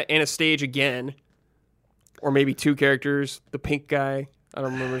do that and a stage again, or maybe 2 characters. The pink guy, I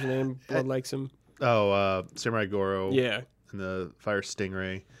don't remember his name. Blood likes him. Samurai Goro. Yeah, And the Fire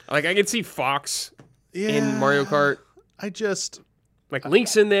Stingray. like I could see Fox Yeah. in Mario Kart. I just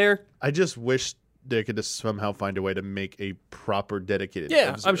Link's in there. wish they could just somehow find a way to make a proper dedicated.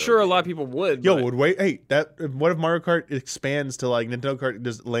 Yeah, F-Zero I'm sure a game. lot of people would. Yo, but- would wait. Hey, what if Mario Kart expands to like Nintendo Kart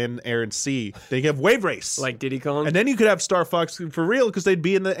does land, air, and sea? They have Wave Race, like Diddy Kong. and then you could have Star Fox for real because they'd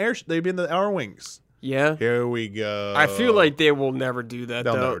be in the air. They'd be in the Hour Wings. yeah. Here we go. I feel like they will never do that,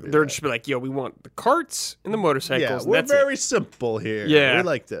 They'll though. never do They're that. just be like, yo, we want the carts and the motorcycles. yeah, and we're that's very simple here. Yeah. we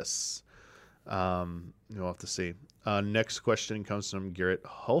like this. You'll have to see. Next question comes from Garrett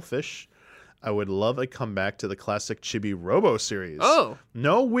Hullfish. I would love a comeback to the classic Chibi Robo series. Oh.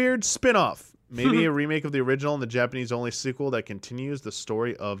 No weird spin-off. Maybe a remake of the original and the Japanese-only sequel that continues the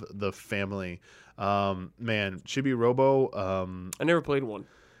story of the family. Man, Chibi Robo, I never played one.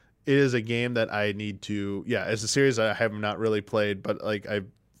 it is a game that I need to... Yeah, it's a series I have not really played, but like I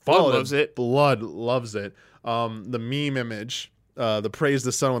followed loves it. Blood loves it. The meme image, the praise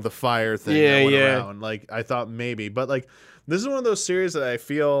the sun with the fire thing Yeah, that went yeah. around. Like, I thought maybe. But like, this is one of those series that I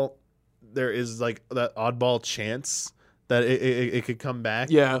feel there is like that oddball chance that it could come back.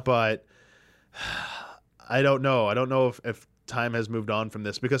 Yeah. But I don't know. I don't know if time has moved on from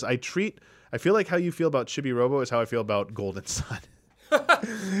this because I feel like how you feel about Chibi Robo is how I feel about Golden Sun.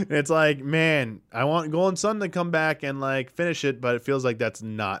 It's like, man, I want Golden Sun to come back and like finish it, but it feels like that's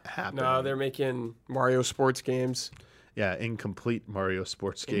not happening. No, they're making Mario sports games. Yeah, incomplete Mario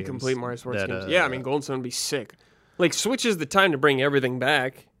sports games. Incomplete Mario sports that, games. Yeah, I mean, Golden Sun would be sick. Like, Switch is the time to bring everything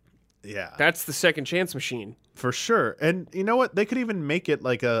back. yeah, That's the second chance machine. for sure. And you know what? They could even make it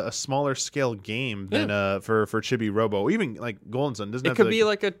like a smaller scale game than for Chibi Robo. Even like Golden Sun doesn't. It have could to, be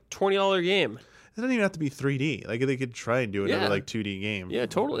like a $20 game. It doesn't even have to be 3D. Like they could try and do another Yeah. like 2D game. Yeah,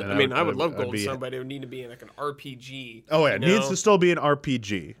 totally. And I mean, I would love I'd Golden be- Sun, but it would need to be like an RPG. Oh yeah, it needs know? to still be an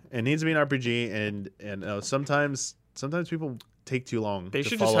RPG. It needs to be an RPG, and sometimes people take too long. They to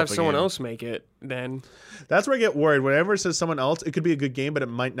should follow just up have a someone game. else make it. Then That's where I get worried. Whenever it says someone else, it could be a good game, but it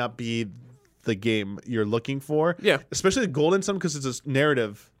might not be the game you're looking for. Yeah. Especially Golden Sun because it's a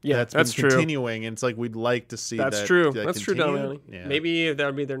narrative. Yeah, that's that's been true. continuing, and it's like we'd like to see that's that. true. that That's true, continue. Damiani. Yeah. Maybe that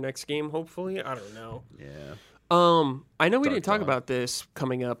would be their next game. Hopefully, I don't know. Yeah. I know we Dark didn't talk Dawn. about this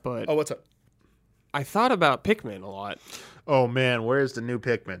coming up, but Oh, what's up? I thought about Pikmin a lot. Oh man, where's the new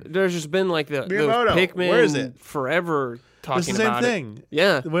Pikmin? There's just been like the Miyamoto, Pikmin where is it? forever talking It's the same about thing. it.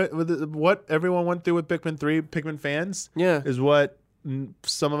 Yeah, What everyone went through with Pikmin 3, Pikmin fans, yeah. is what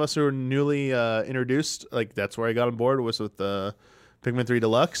some of us who were newly introduced, like that's where I got on board was with Pikmin 3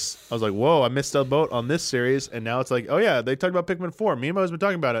 Deluxe. I was like, whoa, I missed a boat on this series, and now it's like, oh yeah, they talked about Pikmin 4. Miyamoto's been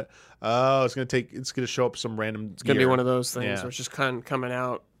talking about it. Oh, it's gonna show up some random. It's gonna be one of those things Yeah. where it's just kind of coming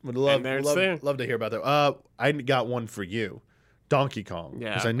out. Would love, and there it's there. love to hear about that. I got one for you, Donkey Kong. Yeah.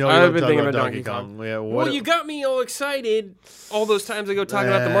 because I know I've you've been been thinking about about Donkey Donkey Kong. Yeah, Well, you got me all excited all those times ago talking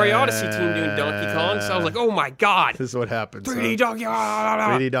about the Mario Odyssey team doing Donkey Kong. So I was like, oh my god, this is what happens. 3D huh? Donkey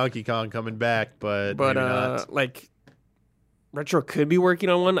Kong. 3D Donkey Kong coming back, but But maybe not. like Retro could be working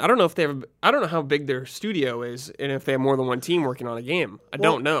on one. I don't know if they have. I don't know how big their studio is, and if they have more than one team working on a game. I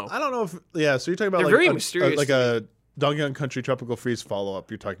don't know. I don't know if So you're talking about They're like very a, mysterious like to a Donkey Kong Country Tropical Freeze follow up.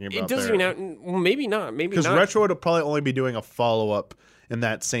 You're talking about It doesn't there. even. Well, maybe not. Maybe Because not. Retro would probably only be doing a follow up in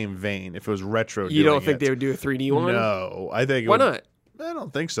that same vein if it was Retro. You don't doing think it. they would do a 3D one? No, I think. Why not? I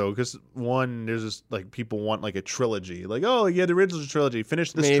don't think so. Because one, there's just like people want like a trilogy. Like, oh, yeah, the original trilogy.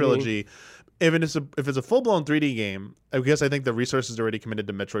 Finish this Maybe. trilogy. If it's a full blown 3D game, I guess I think the resources are already committed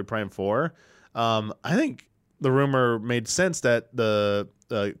to Metroid Prime 4. I think the rumor made sense that the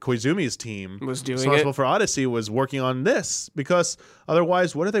Koizumi's team Was doing responsible it. for Odyssey was working on this, because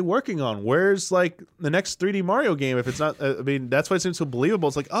otherwise, what are they working on? Where's like the next 3D Mario game? If it's not, I mean, that's why it seems so believable.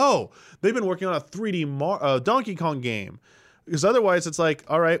 It's like, oh, they've been working on a 3D Donkey Kong game, because otherwise, it's like,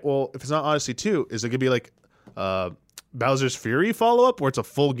 all right, well, if it's not Odyssey 2, is it gonna be like Bowser's Fury follow up where it's a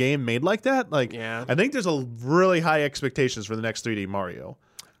full game made like that? Like, Yeah. I think there's a really high expectations for the next 3D Mario.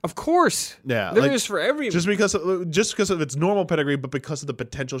 Of course. Yeah, There like, is for every. just because of its normal pedigree, but because of the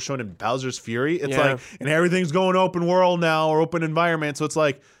potential shown in Bowser's Fury, it's Yeah. like, and everything's going open world now or open environment, so it's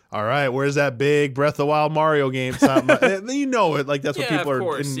like, all right, where's that big Breath of the Wild Mario game? You know it, like that's what Yeah, people of are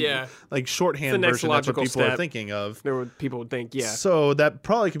course, in, yeah. like shorthand The next version. That's what logical people are step. thinking of. There were people would think, yeah. So that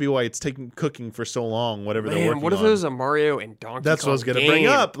probably could be why it's taking cooking for so long. Whatever they're Man, working what if on. it was a Mario and Donkey That's Kong what I was gonna game? bring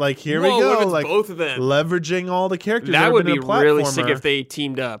up. Like here Whoa, we what if go. it's Like both of them? leveraging all the characters. That have would been be in a really sick platformer. if they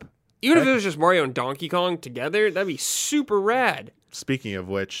teamed up. Even if it was just Mario and Donkey Kong together, that'd be super rad. Speaking of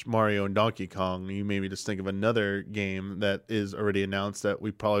which, Mario and Donkey Kong, you made me just think of another game that is already announced that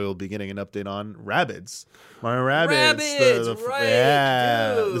we probably will be getting an update on. Rabbids. Mario Rabbids. Rabbids, right?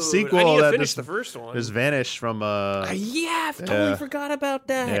 Yeah. Dude. The sequel I need to that finish just, the first one. just vanished from Yeah, I totally yeah. forgot about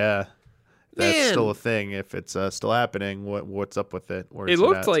that. yeah. That's Man. still a thing. If it's still happening, what's up with it? Where It is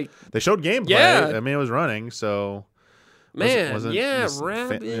looked at? like, They showed gameplay. Yeah. I mean, it was running, so man, wasn't yeah, just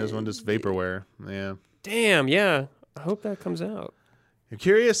Rabbids. it was one just vaporware. Yeah. Damn, yeah. I hope that comes out. I'm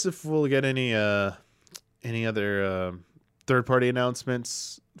curious if we'll get any other third-party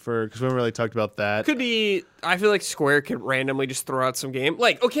announcements because we haven't really talked about that. Could be, I feel like Square could randomly just throw out some game.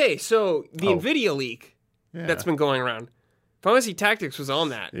 Like, okay, so the Oh. NVIDIA leak Yeah. that's been going around. Final Fantasy Tactics was on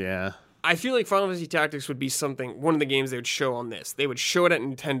that. Yeah. I feel like Final Fantasy Tactics would be one of the games they would show on this. They would show it at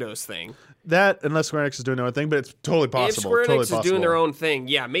Nintendo's thing. That, unless Square Enix is doing their own thing, but it's totally possible. If Square Enix totally is possible. doing their own thing,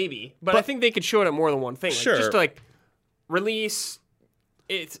 yeah, maybe. But I But- think they could show it at more than one thing. Like, Sure. just like release,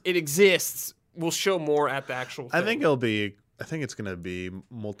 it exists. We'll show more at the actual thing. I think it's gonna be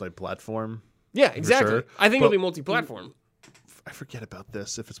multi-platform. Yeah, exactly. sure. I think But- it'll be multi-platform. I forget about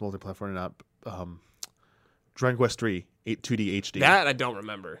this if it's multi-platform or not. Dragon Quest 3 2D HD. That I don't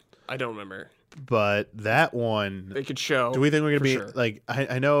remember. But that one. They could show. Do we think we're gonna for be sure. like?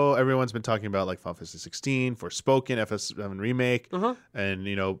 I know everyone's been talking about like Final Fantasy 16, Forspoken, FS7 remake, Uh-huh. and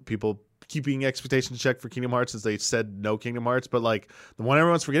people keeping expectations checked for Kingdom Hearts since they said no Kingdom Hearts. But like the one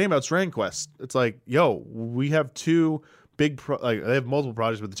everyone's forgetting about is Dragon Quest. It's like, yo, we have two big they have multiple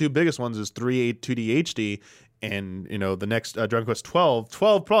projects, but the two biggest ones is 2D HD, and the next Dragon Quest 12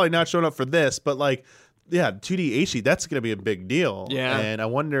 probably not showing up for this, but like. Yeah, 2D HD, that's going to be a big deal. Yeah. And I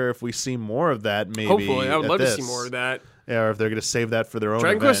wonder if we see more of that maybe. Hopefully, I would at love to this. see more of that. Yeah, or if they're going to save that for their own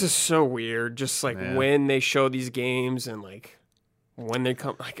Dragon event. Quest is so weird. Just like Yeah. when they show these games and like when they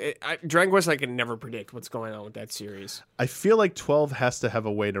come. Like Dragon Quest, I can never predict what's going on with that series. I feel like 12 has to have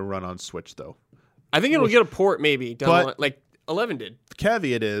a way to run on Switch, though. I think it'll get a port maybe down the But- line, like 11 did. The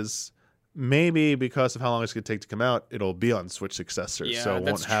caveat is maybe because of how long it's going to take to come out, it'll be on Switch successor, Yeah, so it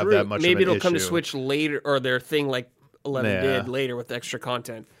that's won't have true. that much Maybe of an it'll come to issue. Switch later, or their thing like 11 Yeah. did later with extra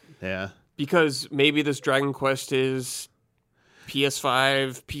content. Yeah. Because maybe this Dragon Quest is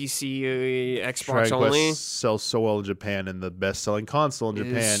PS5, PC, Xbox Dragon only. Quest sells so well in Japan, and the best-selling console in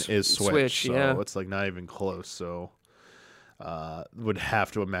Japan is Switch. Switch, so yeah. it's like not even close. So would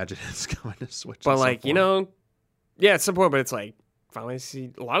have to imagine it's going to Switch. But at some like, point. yeah, at some point, but it's like Final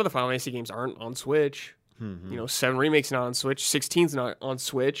Fantasy, a lot of the Final Fantasy games aren't on Switch. Mhm. 7 Remake's not on Switch, 16's not on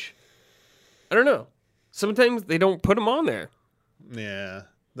Switch. I don't know. Sometimes they don't put them on there. Yeah,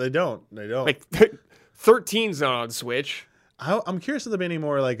 they don't. They don't. Like 13's not on Switch. I'm curious if there'll be any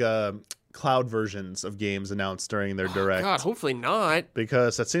more like cloud versions of games announced during their direct. God, hopefully not.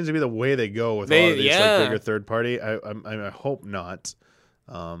 Because that seems to be the way they go with a lot of these yeah. like bigger third party. I hope not.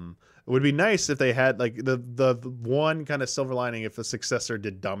 It would be nice if they had like the one kind of silver lining if the successor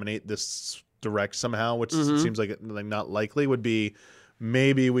did dominate this direct somehow, which seems like not likely. Would be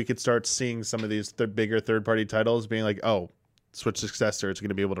maybe we could start seeing some of these bigger third party titles being like, oh, Switch successor, it's going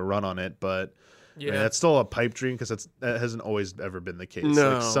to be able to run on it, but. I mean, that's still a pipe dream because that hasn't always ever been the case.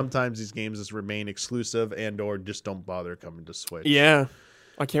 No. Like, sometimes these games just remain exclusive and or just don't bother coming to Switch. Yeah.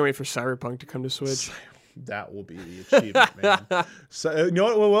 I can't wait for Cyberpunk to come to Switch. That will be the achievement, man. So you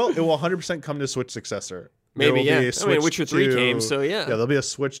know what? It will 100% come to Switch successor. There Maybe, will yeah. be a I mean, Switch Witcher 3 2 came, so yeah. Yeah, there'll be a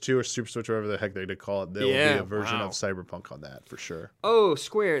Switch 2 or Super Switch, whatever the heck they call it. There will Yeah, be a version wow. of Cyberpunk on that for sure. Oh,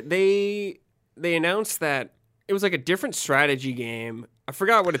 Square. They announced that it was like a different strategy game. I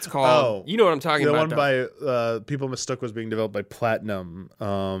forgot what it's called. Oh, you know what I'm talking The about. one by people mistook was being developed by Platinum.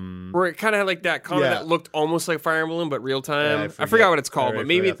 Where it kind of had like that comment Yeah. that looked almost like Fire Emblem, but real time. Yeah, I I forget. forgot what it's called, I but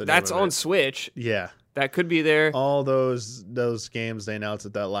maybe forgot the name that's of on it. Switch. Yeah, That could be there. all those games they announced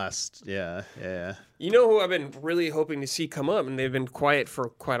at that last. Yeah. You know who I've been really hoping to see come up, and they've been quiet for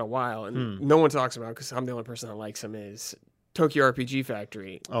quite a while, and Hmm. no one talks about because I'm the only person that likes them, is Tokyo RPG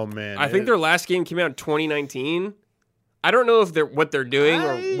Factory. Oh man, I think their last game came out in 2019. I don't know if what they're doing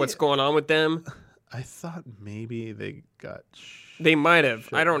or what's going on with them. I thought maybe they got. They might have.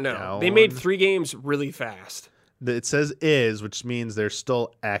 I don't know. They made 3 games really fast. It says is, which means they're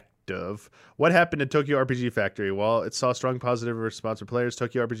still active. What happened to Tokyo RPG Factory? Well, it saw strong positive response from players.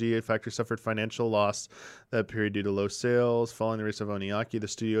 Tokyo RPG Factory suffered financial loss that period due to low sales. Following the release of Oniaki, the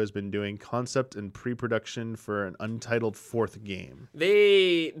studio has been doing concept and pre-production for an untitled 4th game.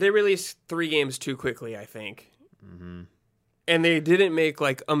 They released 3 games too quickly, I think. Mm-hmm. And they didn't make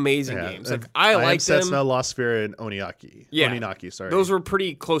like amazing games. Like I like them. Setsuna, Lost Sphere, and Oniaki. Yeah, Oninaki, sorry. Those were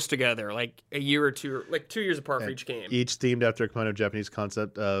pretty close together, like a year or two, like 2 years apart for each game. Each themed after a component of Japanese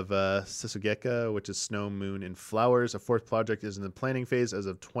concept of Sisugeka, which is snow, moon, and flowers. A 4th project is in the planning phase as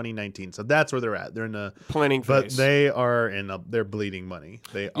of 2019. So that's where they're at. They're in the planning phase. But they are they're bleeding money.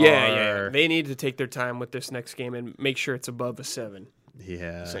 Yeah. They need to take their time with this next game and make sure it's above a 7.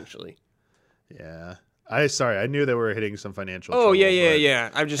 Yeah. Essentially. Yeah. I knew they were hitting some financial. Oh trouble, yeah.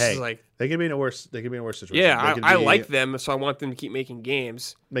 I'm just like they could be in a worse. They could be in a worse situation. Yeah, I like them, so I want them to keep making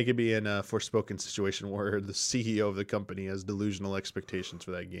games. They could be in a Forspoken situation where the CEO of the company has delusional expectations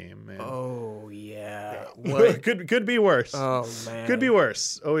for that game. Man. Oh yeah. What? could be worse. Oh man. Could be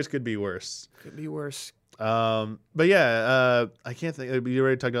worse. Always could be worse. Could be worse. But yeah, I can't think. You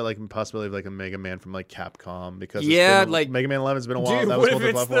already talked about like the possibility of like a Mega Man from like Capcom because like Mega Man 11's been a while. Dude, that was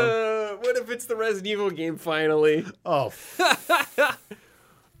multi-platform. What if it's the Resident Evil game finally? Oh. Yeah.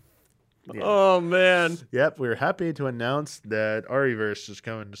 Oh man. Yep, we're happy to announce that Re:Verse is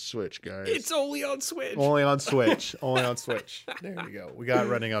coming to Switch, guys. It's only on Switch. Only on Switch. Only on Switch. There you go. We got it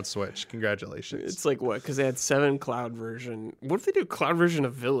running on Switch. Congratulations. It's like what? Because they had 7 cloud version. What if they do cloud version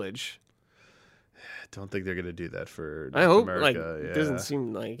of Village? I don't think they're gonna do that for I hope America. like yeah. it doesn't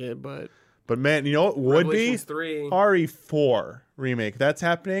seem like it, but man, you know what would be 3. RE4 remake. That's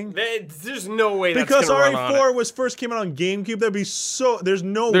happening. There's no way because that's gonna RE4 first came out on GameCube. That'd be so. There's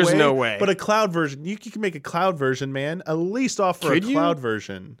no way. But a cloud version. You can make a cloud version, man. At least offer a cloud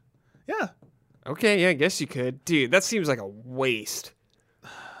version. Yeah. Okay. Yeah. I guess you could, dude. That seems like a waste.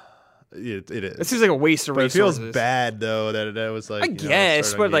 It is. It seems like a waste of resources. It feels bad though that was like. I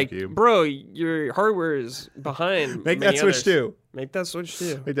guess, but like, bro, your hardware is behind. Make that Switch too. Make that Switch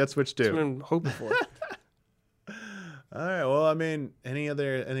too. Make that Switch too. That's what I'm hoping for. All right. Well, I mean, any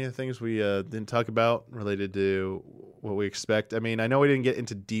other things we didn't talk about related to what we expect? I mean, I know we didn't get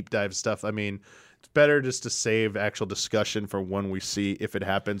into deep dive stuff. I mean, it's better just to save actual discussion for when we see if it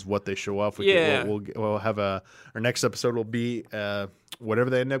happens, what they show off. We'll have our next episode will be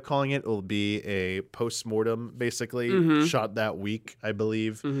whatever they end up calling it. It will be a post-mortem, basically, shot that week, I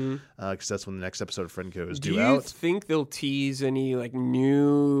believe, because that's when the next episode of Friendco is due out. Do you think they'll tease any like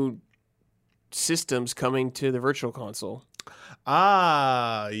new systems coming to the Virtual Console?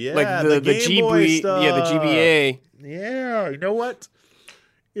 Yeah, like the Game Boy stuff. Yeah, the GBA. Yeah, you know what?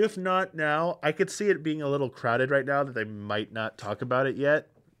 If not now, I could see it being a little crowded right now that they might not talk about it yet.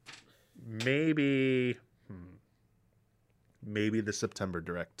 Maybe the September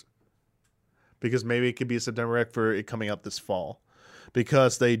Direct. Because maybe it could be a September Direct for it coming out this fall.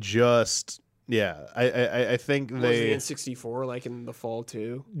 Because they just, I think Was they... Was the N64 like in the fall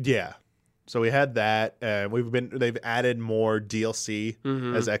too? Yeah. So we had that, and they've added more DLC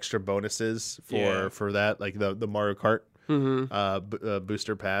as extra bonuses for that, like the Mario Kart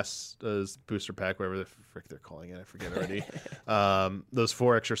booster pass, booster pack, whatever the frick they're calling it, I forget already. Those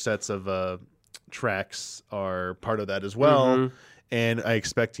 4 extra sets of tracks are part of that as well, and I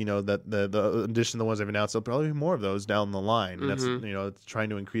expect that the addition to the ones they've announced, there'll probably be more of those down the line. And that's it's trying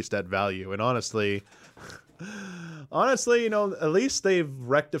to increase that value, and honestly, at least they've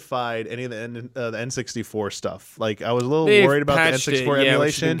rectified any of the N64 stuff. Like I was a little worried about the N64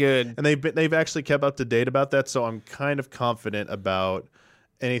 emulation, good. And they've actually kept up to date about that. So I'm kind of confident about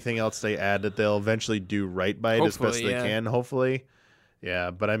anything else they add that they'll eventually do right by it as best they can. Hopefully,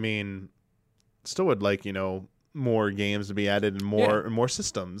 yeah. But I mean, still would like more games to be added and more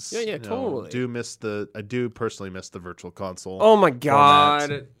systems. Yeah, totally. I do personally miss the Virtual Console. Oh my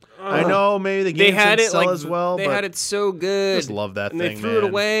god. I know maybe the game had it sell as well. They had it so good. I just love that and thing, they threw it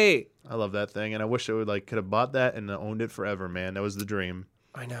away. I love that thing, and I wish I could have bought that and owned it forever, man. That was the dream.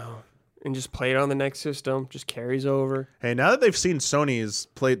 I know. And just play it on the next system. Just carries over. Hey, now that they've seen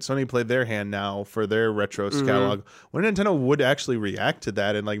Sony played their hand now for their retro catalog, when Nintendo would actually react to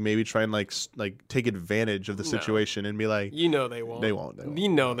that and maybe try and like take advantage of the situation and be like, they won't. They won't.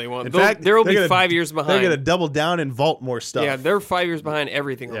 They won't. In fact, there will be 5 years behind. They're gonna double down and vault more stuff. Yeah, they're 5 years behind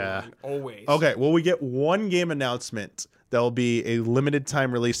everything. Online, always. Okay, well we get one game announcement. There'll be a limited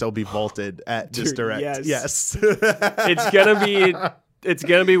time release that will be vaulted at this Direct. Yes. It's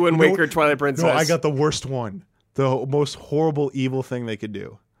gonna be Wind Waker, Twilight Princess. No, I got the worst one. The most horrible, evil thing they could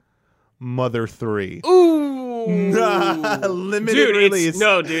do. Mother 3. Ooh. No, Limited dude, release.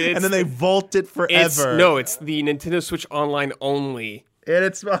 No, dude, it's and then they vault it forever. It's the Nintendo Switch Online only. And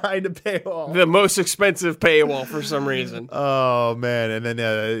it's behind a paywall. The most expensive paywall for some reason. Oh man! And then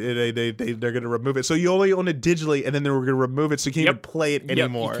they're gonna remove it. So you only own it digitally, and then they're gonna remove it, so you can't even play it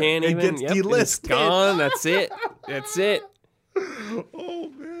anymore. You can't it even. gets It's delisted. gone. That's it. That's it. Oh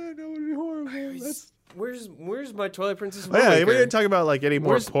man, that would be horrible. Where's my Twilight Princess? Oh, Wind yeah, Waker? we didn't talk about like any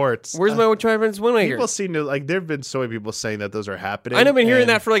more ports. Where's my Twilight Princess Wind Waker? People seem to like. There've been so many people saying that those are happening. I've been hearing and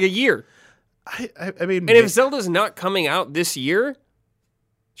that for like a year. I mean, And if Zelda's not coming out this year,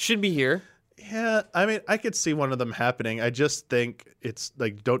 should be here. yeah, I mean, I could see one of them happening. I just think it's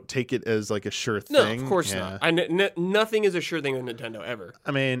like don't take it as like a sure No, thing. of course Yeah. not. Nothing is a sure thing with Nintendo ever.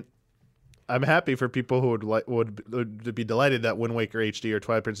 I mean, I'm happy for people who would be delighted that Wind Waker HD or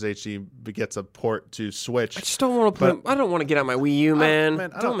Twilight Princess HD gets a port to Switch. I just don't want to put. I don't want to get out my Wii U, man. man,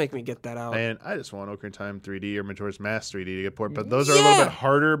 I don't don't- make me get that out. And I just want Ocarina of Time 3D or Majora's Mask 3D to get port, but those are a little bit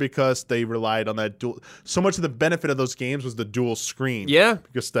harder because they relied on that dual. So much of the benefit of those games was the dual screen. Yeah.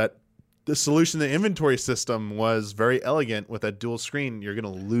 because the solution, the inventory system was very elegant with that dual screen. You're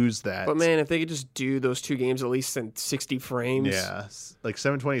gonna lose that. But man, if they could just do those two games at least in 60 frames. yeah, like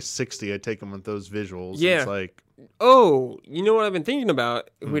 720 60, I take them with those visuals. Yeah. It's like, Oh, you know what I've been thinking about?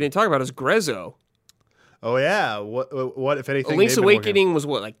 Hmm. We didn't talk about is Grezzo. oh yeah, what if anything? Link's they've been working- Awakening was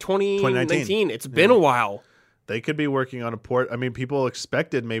what, like 2019? It's been a while. They could be working on a port. I mean, people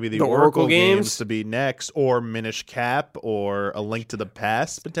expected maybe the The Oracle Oracle games to be next, or Minish Cap, or A Link to the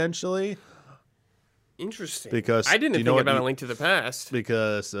Past potentially. Interesting. Because I didn't do you know think what about you- A Link to the Past.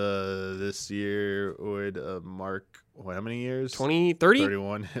 Because this year would mark how many years? 20, 30?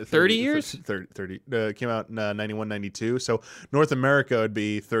 31. 30 years? 30. Came out in 91, 92. So North America would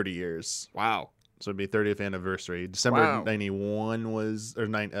be 30 years. Wow. So it'd be 30th anniversary. December Wow. 91 was, or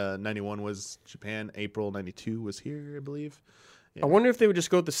 91 was Japan. April 92 was here, I believe. I wonder if they would just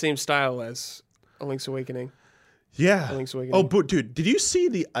go with the same style as A Link's Awakening. Yeah. Link's Awakening. Oh, but dude, did you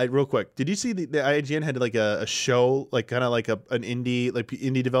see real quick? Did you see the IGN had like a show, like kind of like an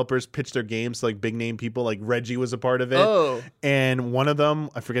indie developers pitch their games to like big name people, like Reggie was a part of it. Oh. And one of them,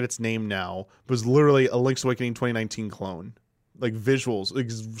 I forget its name now, was literally a Link's Awakening 2019 clone. Like visuals, like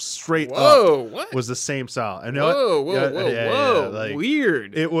straight Whoa, up what? was the same style. And you know Whoa, what? whoa, Yeah, whoa, like,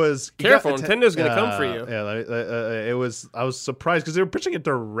 weird. it was Careful, Nintendo's gonna come for you. Yeah, it was. I was surprised because they were pitching it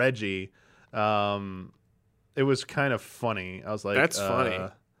to Reggie. It was kind of funny. I was like, That's funny.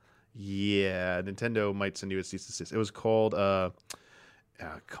 Yeah, Nintendo might send you a cease and desist. It was called.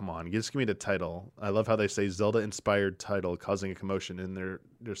 Come on, just give me the title. I love how they say Zelda-inspired title causing a commotion, and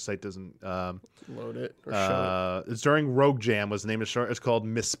their site doesn't Load it or show It's during Rogue Jam. Was the name of the show? It's called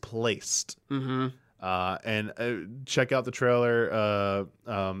Misplaced. it. Mm-hmm. And check out the trailer.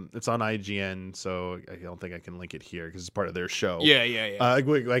 It's on IGN, so I don't think I can link it here because it's part of their show. Yeah.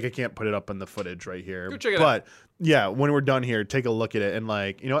 Like I can't put it up in the footage right here. Go check it but yeah, when we're done here, take a look at it and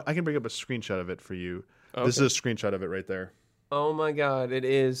like, you know what? I can bring up a screenshot of it for you. Okay. This is a screenshot of it right there. Oh my god, it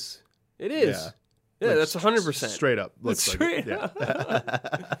is. It is. Yeah. Yeah, Like, that's 100%. Straight up. Looks That's like it. straight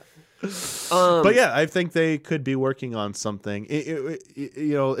Yeah. But yeah, I think they could be working on something.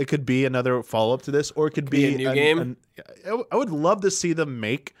 It could be another follow up to this, or it could be a new game? I would love to see them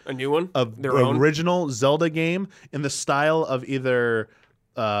make a new one? a Their own? original Zelda game in the style of either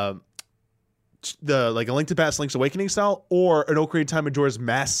the like a Link to the Past, Link's Awakening style, or an Ocarina of Time Majora's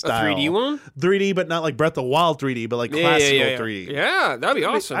Mask A style. 3D one? 3D, but not like Breath of the Wild 3D, but like classical 3D. Yeah, that'd be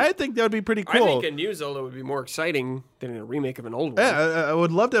awesome. I think that would be pretty I cool. think a new Zelda would be more exciting than a remake of an old one. Yeah, I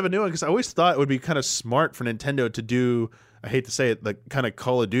would love to have a new one because I always thought it would be kind of smart for Nintendo to do, I hate to say it, the kind of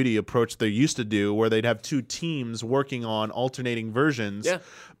Call of Duty approach they used to do where they'd have two teams working on alternating versions. Yeah.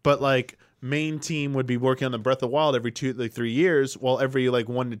 But like main team would be working on the Breath of the Wild every 3 years, while every like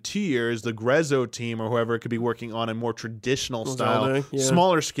 1 to 2 years, the Grezzo team or whoever could be working on a more traditional style, Zelda, yeah.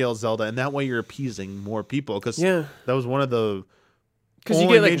 smaller scale Zelda. And that way you're appeasing more people because Yeah. that was one of the Because you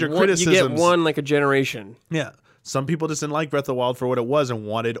only get like major one, criticisms. you get one like a generation. Yeah. Some people just didn't like Breath of the Wild for what it was and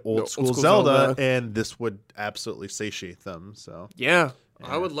wanted old school Zelda. Zelda, and this would absolutely satiate them. So Yeah,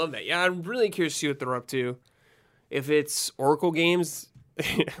 I would love that. Yeah, I'm really curious to see what they're up to. If it's Oracle games,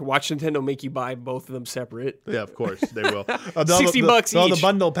 watch Nintendo make you buy both of them separate. yeah, of course they will. $60 the each.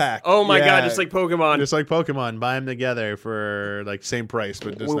 bundle pack. Oh my Yeah. god, just like Pokemon. Just like Pokemon, buy them together for like same price,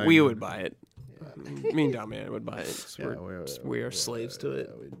 but just we would buy it. Me and Down would buy it. Yeah, We are slaves to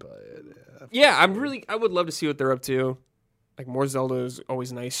it. we'd buy it. Yeah, I would love to see what they're up to. Like more Zelda is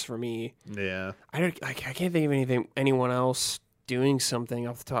always nice for me. Yeah. I can't think of anyone else doing something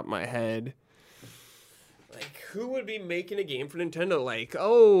off the top of my head. Like who would be making a game for Nintendo? Like,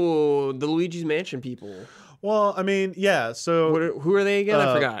 oh, the Luigi's Mansion people. Well, I mean, yeah. So Who are they again? I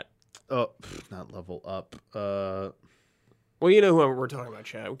uh, forgot. not level up. Well, you know who we're talking about,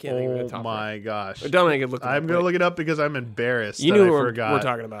 Chad. We can't think of the Oh top my gosh. Dominic could look it up, I'm gonna but look it up because I'm embarrassed. You that knew I who forgot. we're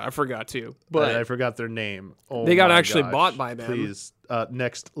talking about. I forgot too. But I forgot their name. Oh they got my actually gosh. bought by them. Please,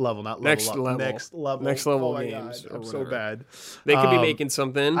 next level, not level Next up. level. Next level. Oh my games God, or I'm so whatever. bad. they could be making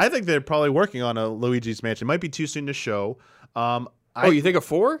something. I think they're probably working on a Luigi's Mansion. It might be too soon to show. You think of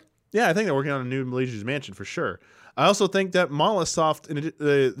 4? Yeah, I think they're working on a new Luigi's Mansion for sure. I also think that Molosoft,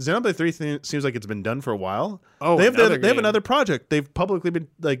 Xenoblade 3 seems like it's been done for a while. Oh, they have game. another project they've publicly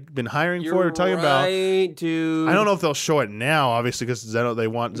been hiring You're for or talking about. Dude. I don't know if they'll show it now, obviously, because they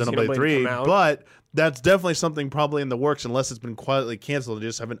want Xenoblade Xenoblade 3, to come out. but that's definitely something probably in the works, unless it's been quietly canceled and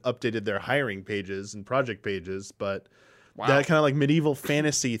just haven't updated their hiring pages and project pages. But that kind of like medieval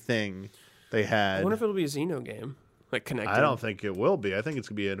fantasy thing they had. I wonder if it'll be a Xeno game, like connected. I don't think it will be. I think it's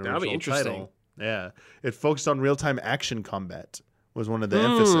gonna be an original That'll be interesting. title. Yeah, it focused on real-time action combat was one of the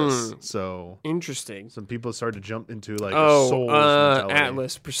emphasis. So Interesting. some people started to jump into like a Souls mentality.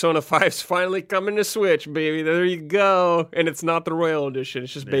 Atlas Persona 5's finally coming to Switch, baby. There you go. And it's not the Royal Edition.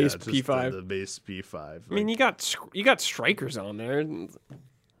 It's just Yeah, base it's just P5. the base P5. I mean, you got Strikers on there.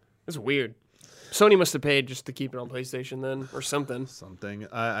 It's weird. Sony must have paid just to keep it on PlayStation then, or something. Something.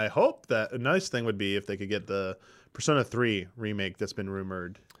 I hope that a nice thing would be if they could get the Persona 3 remake that's been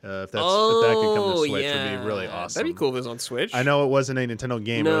rumored. If that could come to Switch, would be really awesome. That'd be cool if it was on Switch. I know it wasn't a Nintendo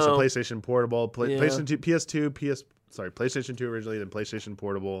game; it was a No. PlayStation Portable, Yeah. PlayStation 2, PS2, PlayStation 2 originally, then PlayStation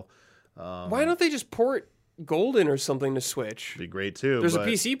Portable. Why don't they just port Golden or something to Switch? Be great too. There's a but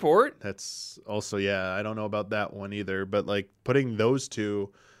PC port. That's also I don't know about that one either. But like putting those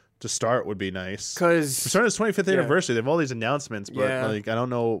two to start would be nice. Because Persona's 25th Yeah. anniversary. They have all these announcements, but Yeah. like I don't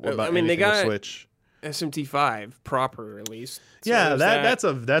know about I mean, they anything to got Switch. SMT5 proper at least. So Yeah, there's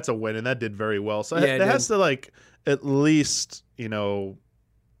that's a win, and that did very well. So Yeah, it that has to like at least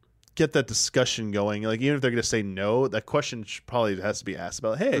get that discussion going. Like even if they're going to say no, that question probably has to be asked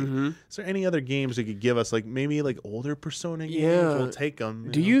about. Hey, Mhm. is there any other games you could give us? Like maybe like older Persona games. Yeah. We'll take them.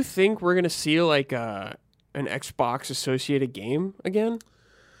 Do you think we're gonna see like an Xbox associated game again?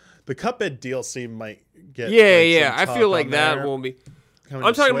 The Cuphead DLC might get. Yeah, like, yeah. some I talk feel like on that there won't be. coming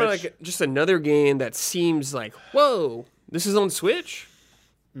I'm to talking about Switch. like just another game that seems like, whoa, this is on Switch.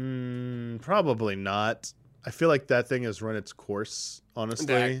 Probably not. I feel like that thing has run its course. Honestly.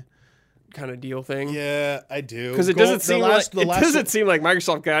 That kind of deal thing. Yeah, I do. Because it doesn't seem like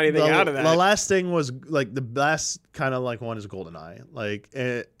Microsoft got anything out of that. The last thing was like the last kind of like one is GoldenEye. Like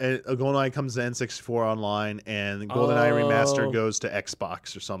GoldenEye comes to N64 online, and GoldenEye remaster goes to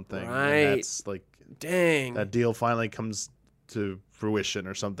Xbox or something. Right. And that's like Dang. that deal finally comes to fruition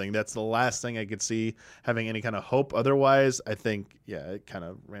or something. That's the last thing I could see having any kind of hope. Otherwise, I think it kind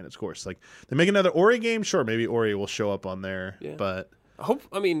of ran its course. Like they make another Ori game, sure, maybe Ori will show up on there, but.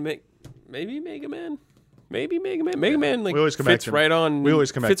 Maybe Mega Man. Maybe Mega Man. Mega Man like we always come back fits to- right on. we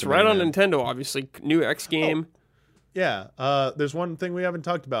always come back fits to right Mega on Man. Nintendo. Obviously, new X game. Yeah, there's one thing we haven't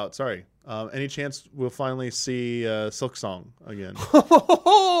talked about. Sorry. Any chance we'll finally see Silk Song again?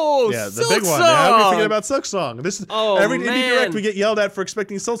 Oh, Yeah, the Silk big one. Song! How can we forget about Silk Song? This is every Indie man. Direct we get yelled at for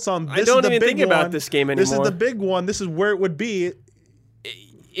expecting Silk Song. This I don't is the even big think about one. this game This is anymore. the big one. This is where it would be.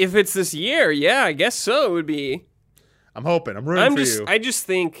 If it's this year, yeah, I guess so. It would be. I'm hoping. I'm rooting for you. I just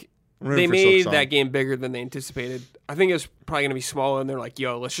think I'm rooting they for Silk made Song. that game bigger than they anticipated. I think it was probably going to be smaller, and they're like,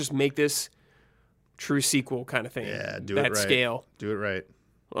 "Yo, let's just make this true sequel kind of thing." Yeah, do that it right. scale. Do it right.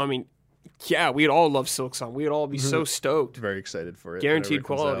 I mean, yeah, we'd all love Silk Song. We'd all be so stoked. Very excited for it. Guaranteed whenever it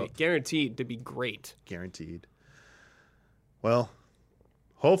comes quality, out. guaranteed to be great. Guaranteed. Well,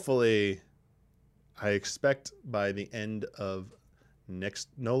 hopefully, I expect by the end of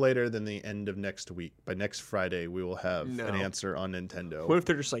no later than the end of next week. By next Friday, we will have No. an answer on Nintendo. What if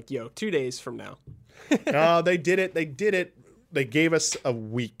they're just like, "Yo, 2 days from now"? No, they did it. They did it. They gave us a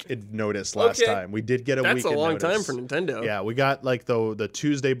week in notice last Okay. time. We did get a week. That's a in long notice. time for Nintendo. Yeah, we got like the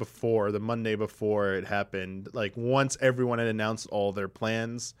Tuesday before, the Monday before it happened. Like once everyone had announced all their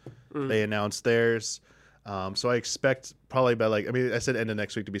plans, they announced theirs. So I expect probably by I said end of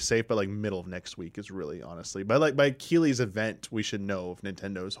next week to be safe, but like middle of next week is really honestly. By Keeley's event, we should know if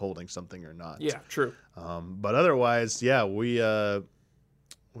Nintendo is holding something or not. Yeah, true. But otherwise, yeah, we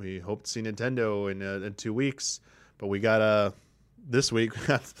hope to see Nintendo in 2 weeks. But we got this week we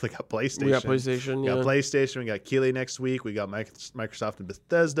got PlayStation. We got PlayStation. We Yeah. got PlayStation. We got Keeley next week. We got Microsoft and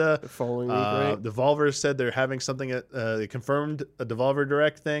Bethesda. The following week, right? Devolver said they're having something. They confirmed a Devolver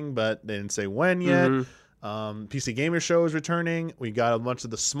Direct thing, but they didn't say when yet. Mm-hmm. PC Gamer Show is returning. We got a bunch of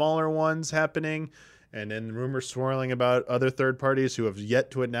the smaller ones happening, And then rumors swirling about other third parties who have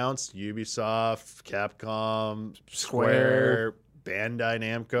yet to announce: Ubisoft, Capcom, Square, Bandai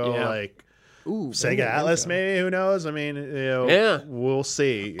Namco, Yeah. like Ooh, Sega Bandai Atlas, Namco. maybe. Who knows? I mean, Yeah. we'll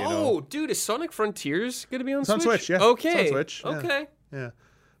see. You know. Dude, is Sonic Frontiers gonna be on It's on Switch? Switch, yeah. Okay. It's on Switch, yeah. Okay. Yeah,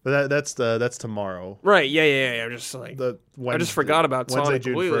 but that's tomorrow. Right. Yeah. Just like I just forgot about Wednesday, Sonic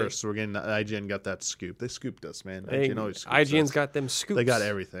June completely. 1st. We're getting IGN got that scoop. They scooped us, man. They- IGN always scoops IGN's us. got them scoops. They got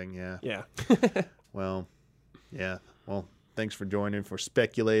everything. Yeah. Yeah. Well, yeah. Well, thanks for joining, for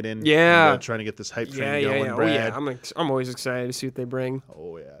speculating. Yeah. and, trying to get this hype Yeah. train going, Oh Brad. yeah. I'm always excited to see what they bring.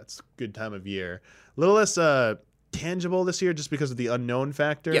 Oh yeah, it's a good time of year. A little less tangible this year just because of the unknown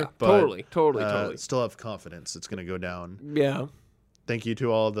factor. Yeah. but, Totally. Still have confidence it's going to go down. Yeah. Thank you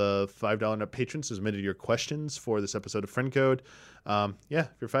to all the $5 up patrons who submitted your questions for this episode of Friend Code. Yeah, if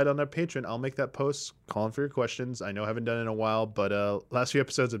you're a $5 up patron, I'll make that post calling for your questions. I know I haven't done it in a while, but last few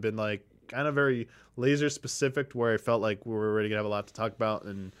episodes have been like kind of very laser specific where I felt like we were ready to have a lot to talk about.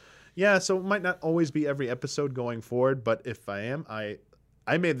 And yeah, so it might not always be every episode going forward, but if I am, I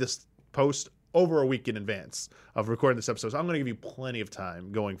made this post over a week in advance of recording this episode. So I'm going to give you plenty of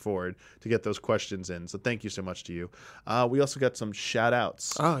time going forward to get those questions in. So thank you so much to you. We also got some shout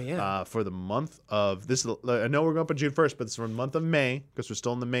outs Oh yeah. for the month of this. I know we're going up on June 1st, but it's for the month of May because we're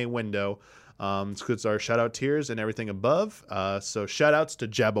still in the May window. It's our shout out tiers and everything above. So shout outs to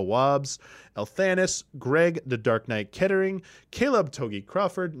Jabba Wobbs, Elthanis, Greg, The Dark Knight Kettering, Caleb Togi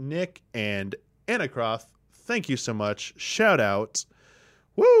Crawford, Nick, and Anna Croft. Thank you so much. Shout out.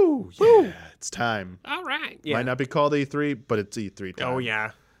 Woo! Yeah, it's time. All right. Yeah. Might not be called E3, but it's E3 time. Oh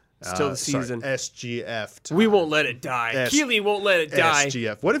yeah. Still the Sorry, season. SGF time. We won't let it die. S- Keeley won't let it die.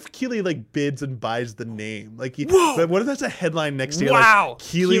 SGF. What if Keeley like bids and buys the name? Like, Whoa! but what if that's a headline next year? Wow! Like,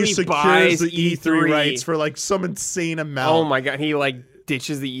 Keeley Keeley secures buys the E3 E3 rights for like some insane amount. Oh my god. He like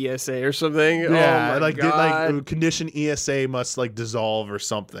ditches the ESA or something. Yeah, oh my like god. condition ESA must like dissolve or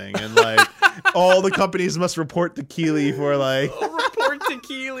something, and like all the companies must report to Keeley for like. Report to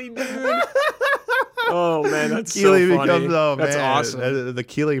Keeley, dude. Oh man, that's Keeley so funny. becomes That's man, awesome. the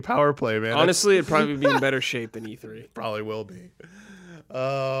Keeley power play, man. Honestly, it'd probably be in better shape than E3. Probably will be.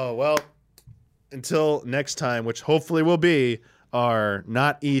 Oh, well, until next time, which hopefully will be our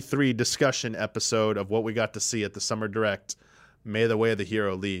not E3 discussion episode of what we got to see at the Summer Direct, may the way of the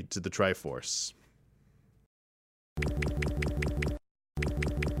hero lead to the Triforce.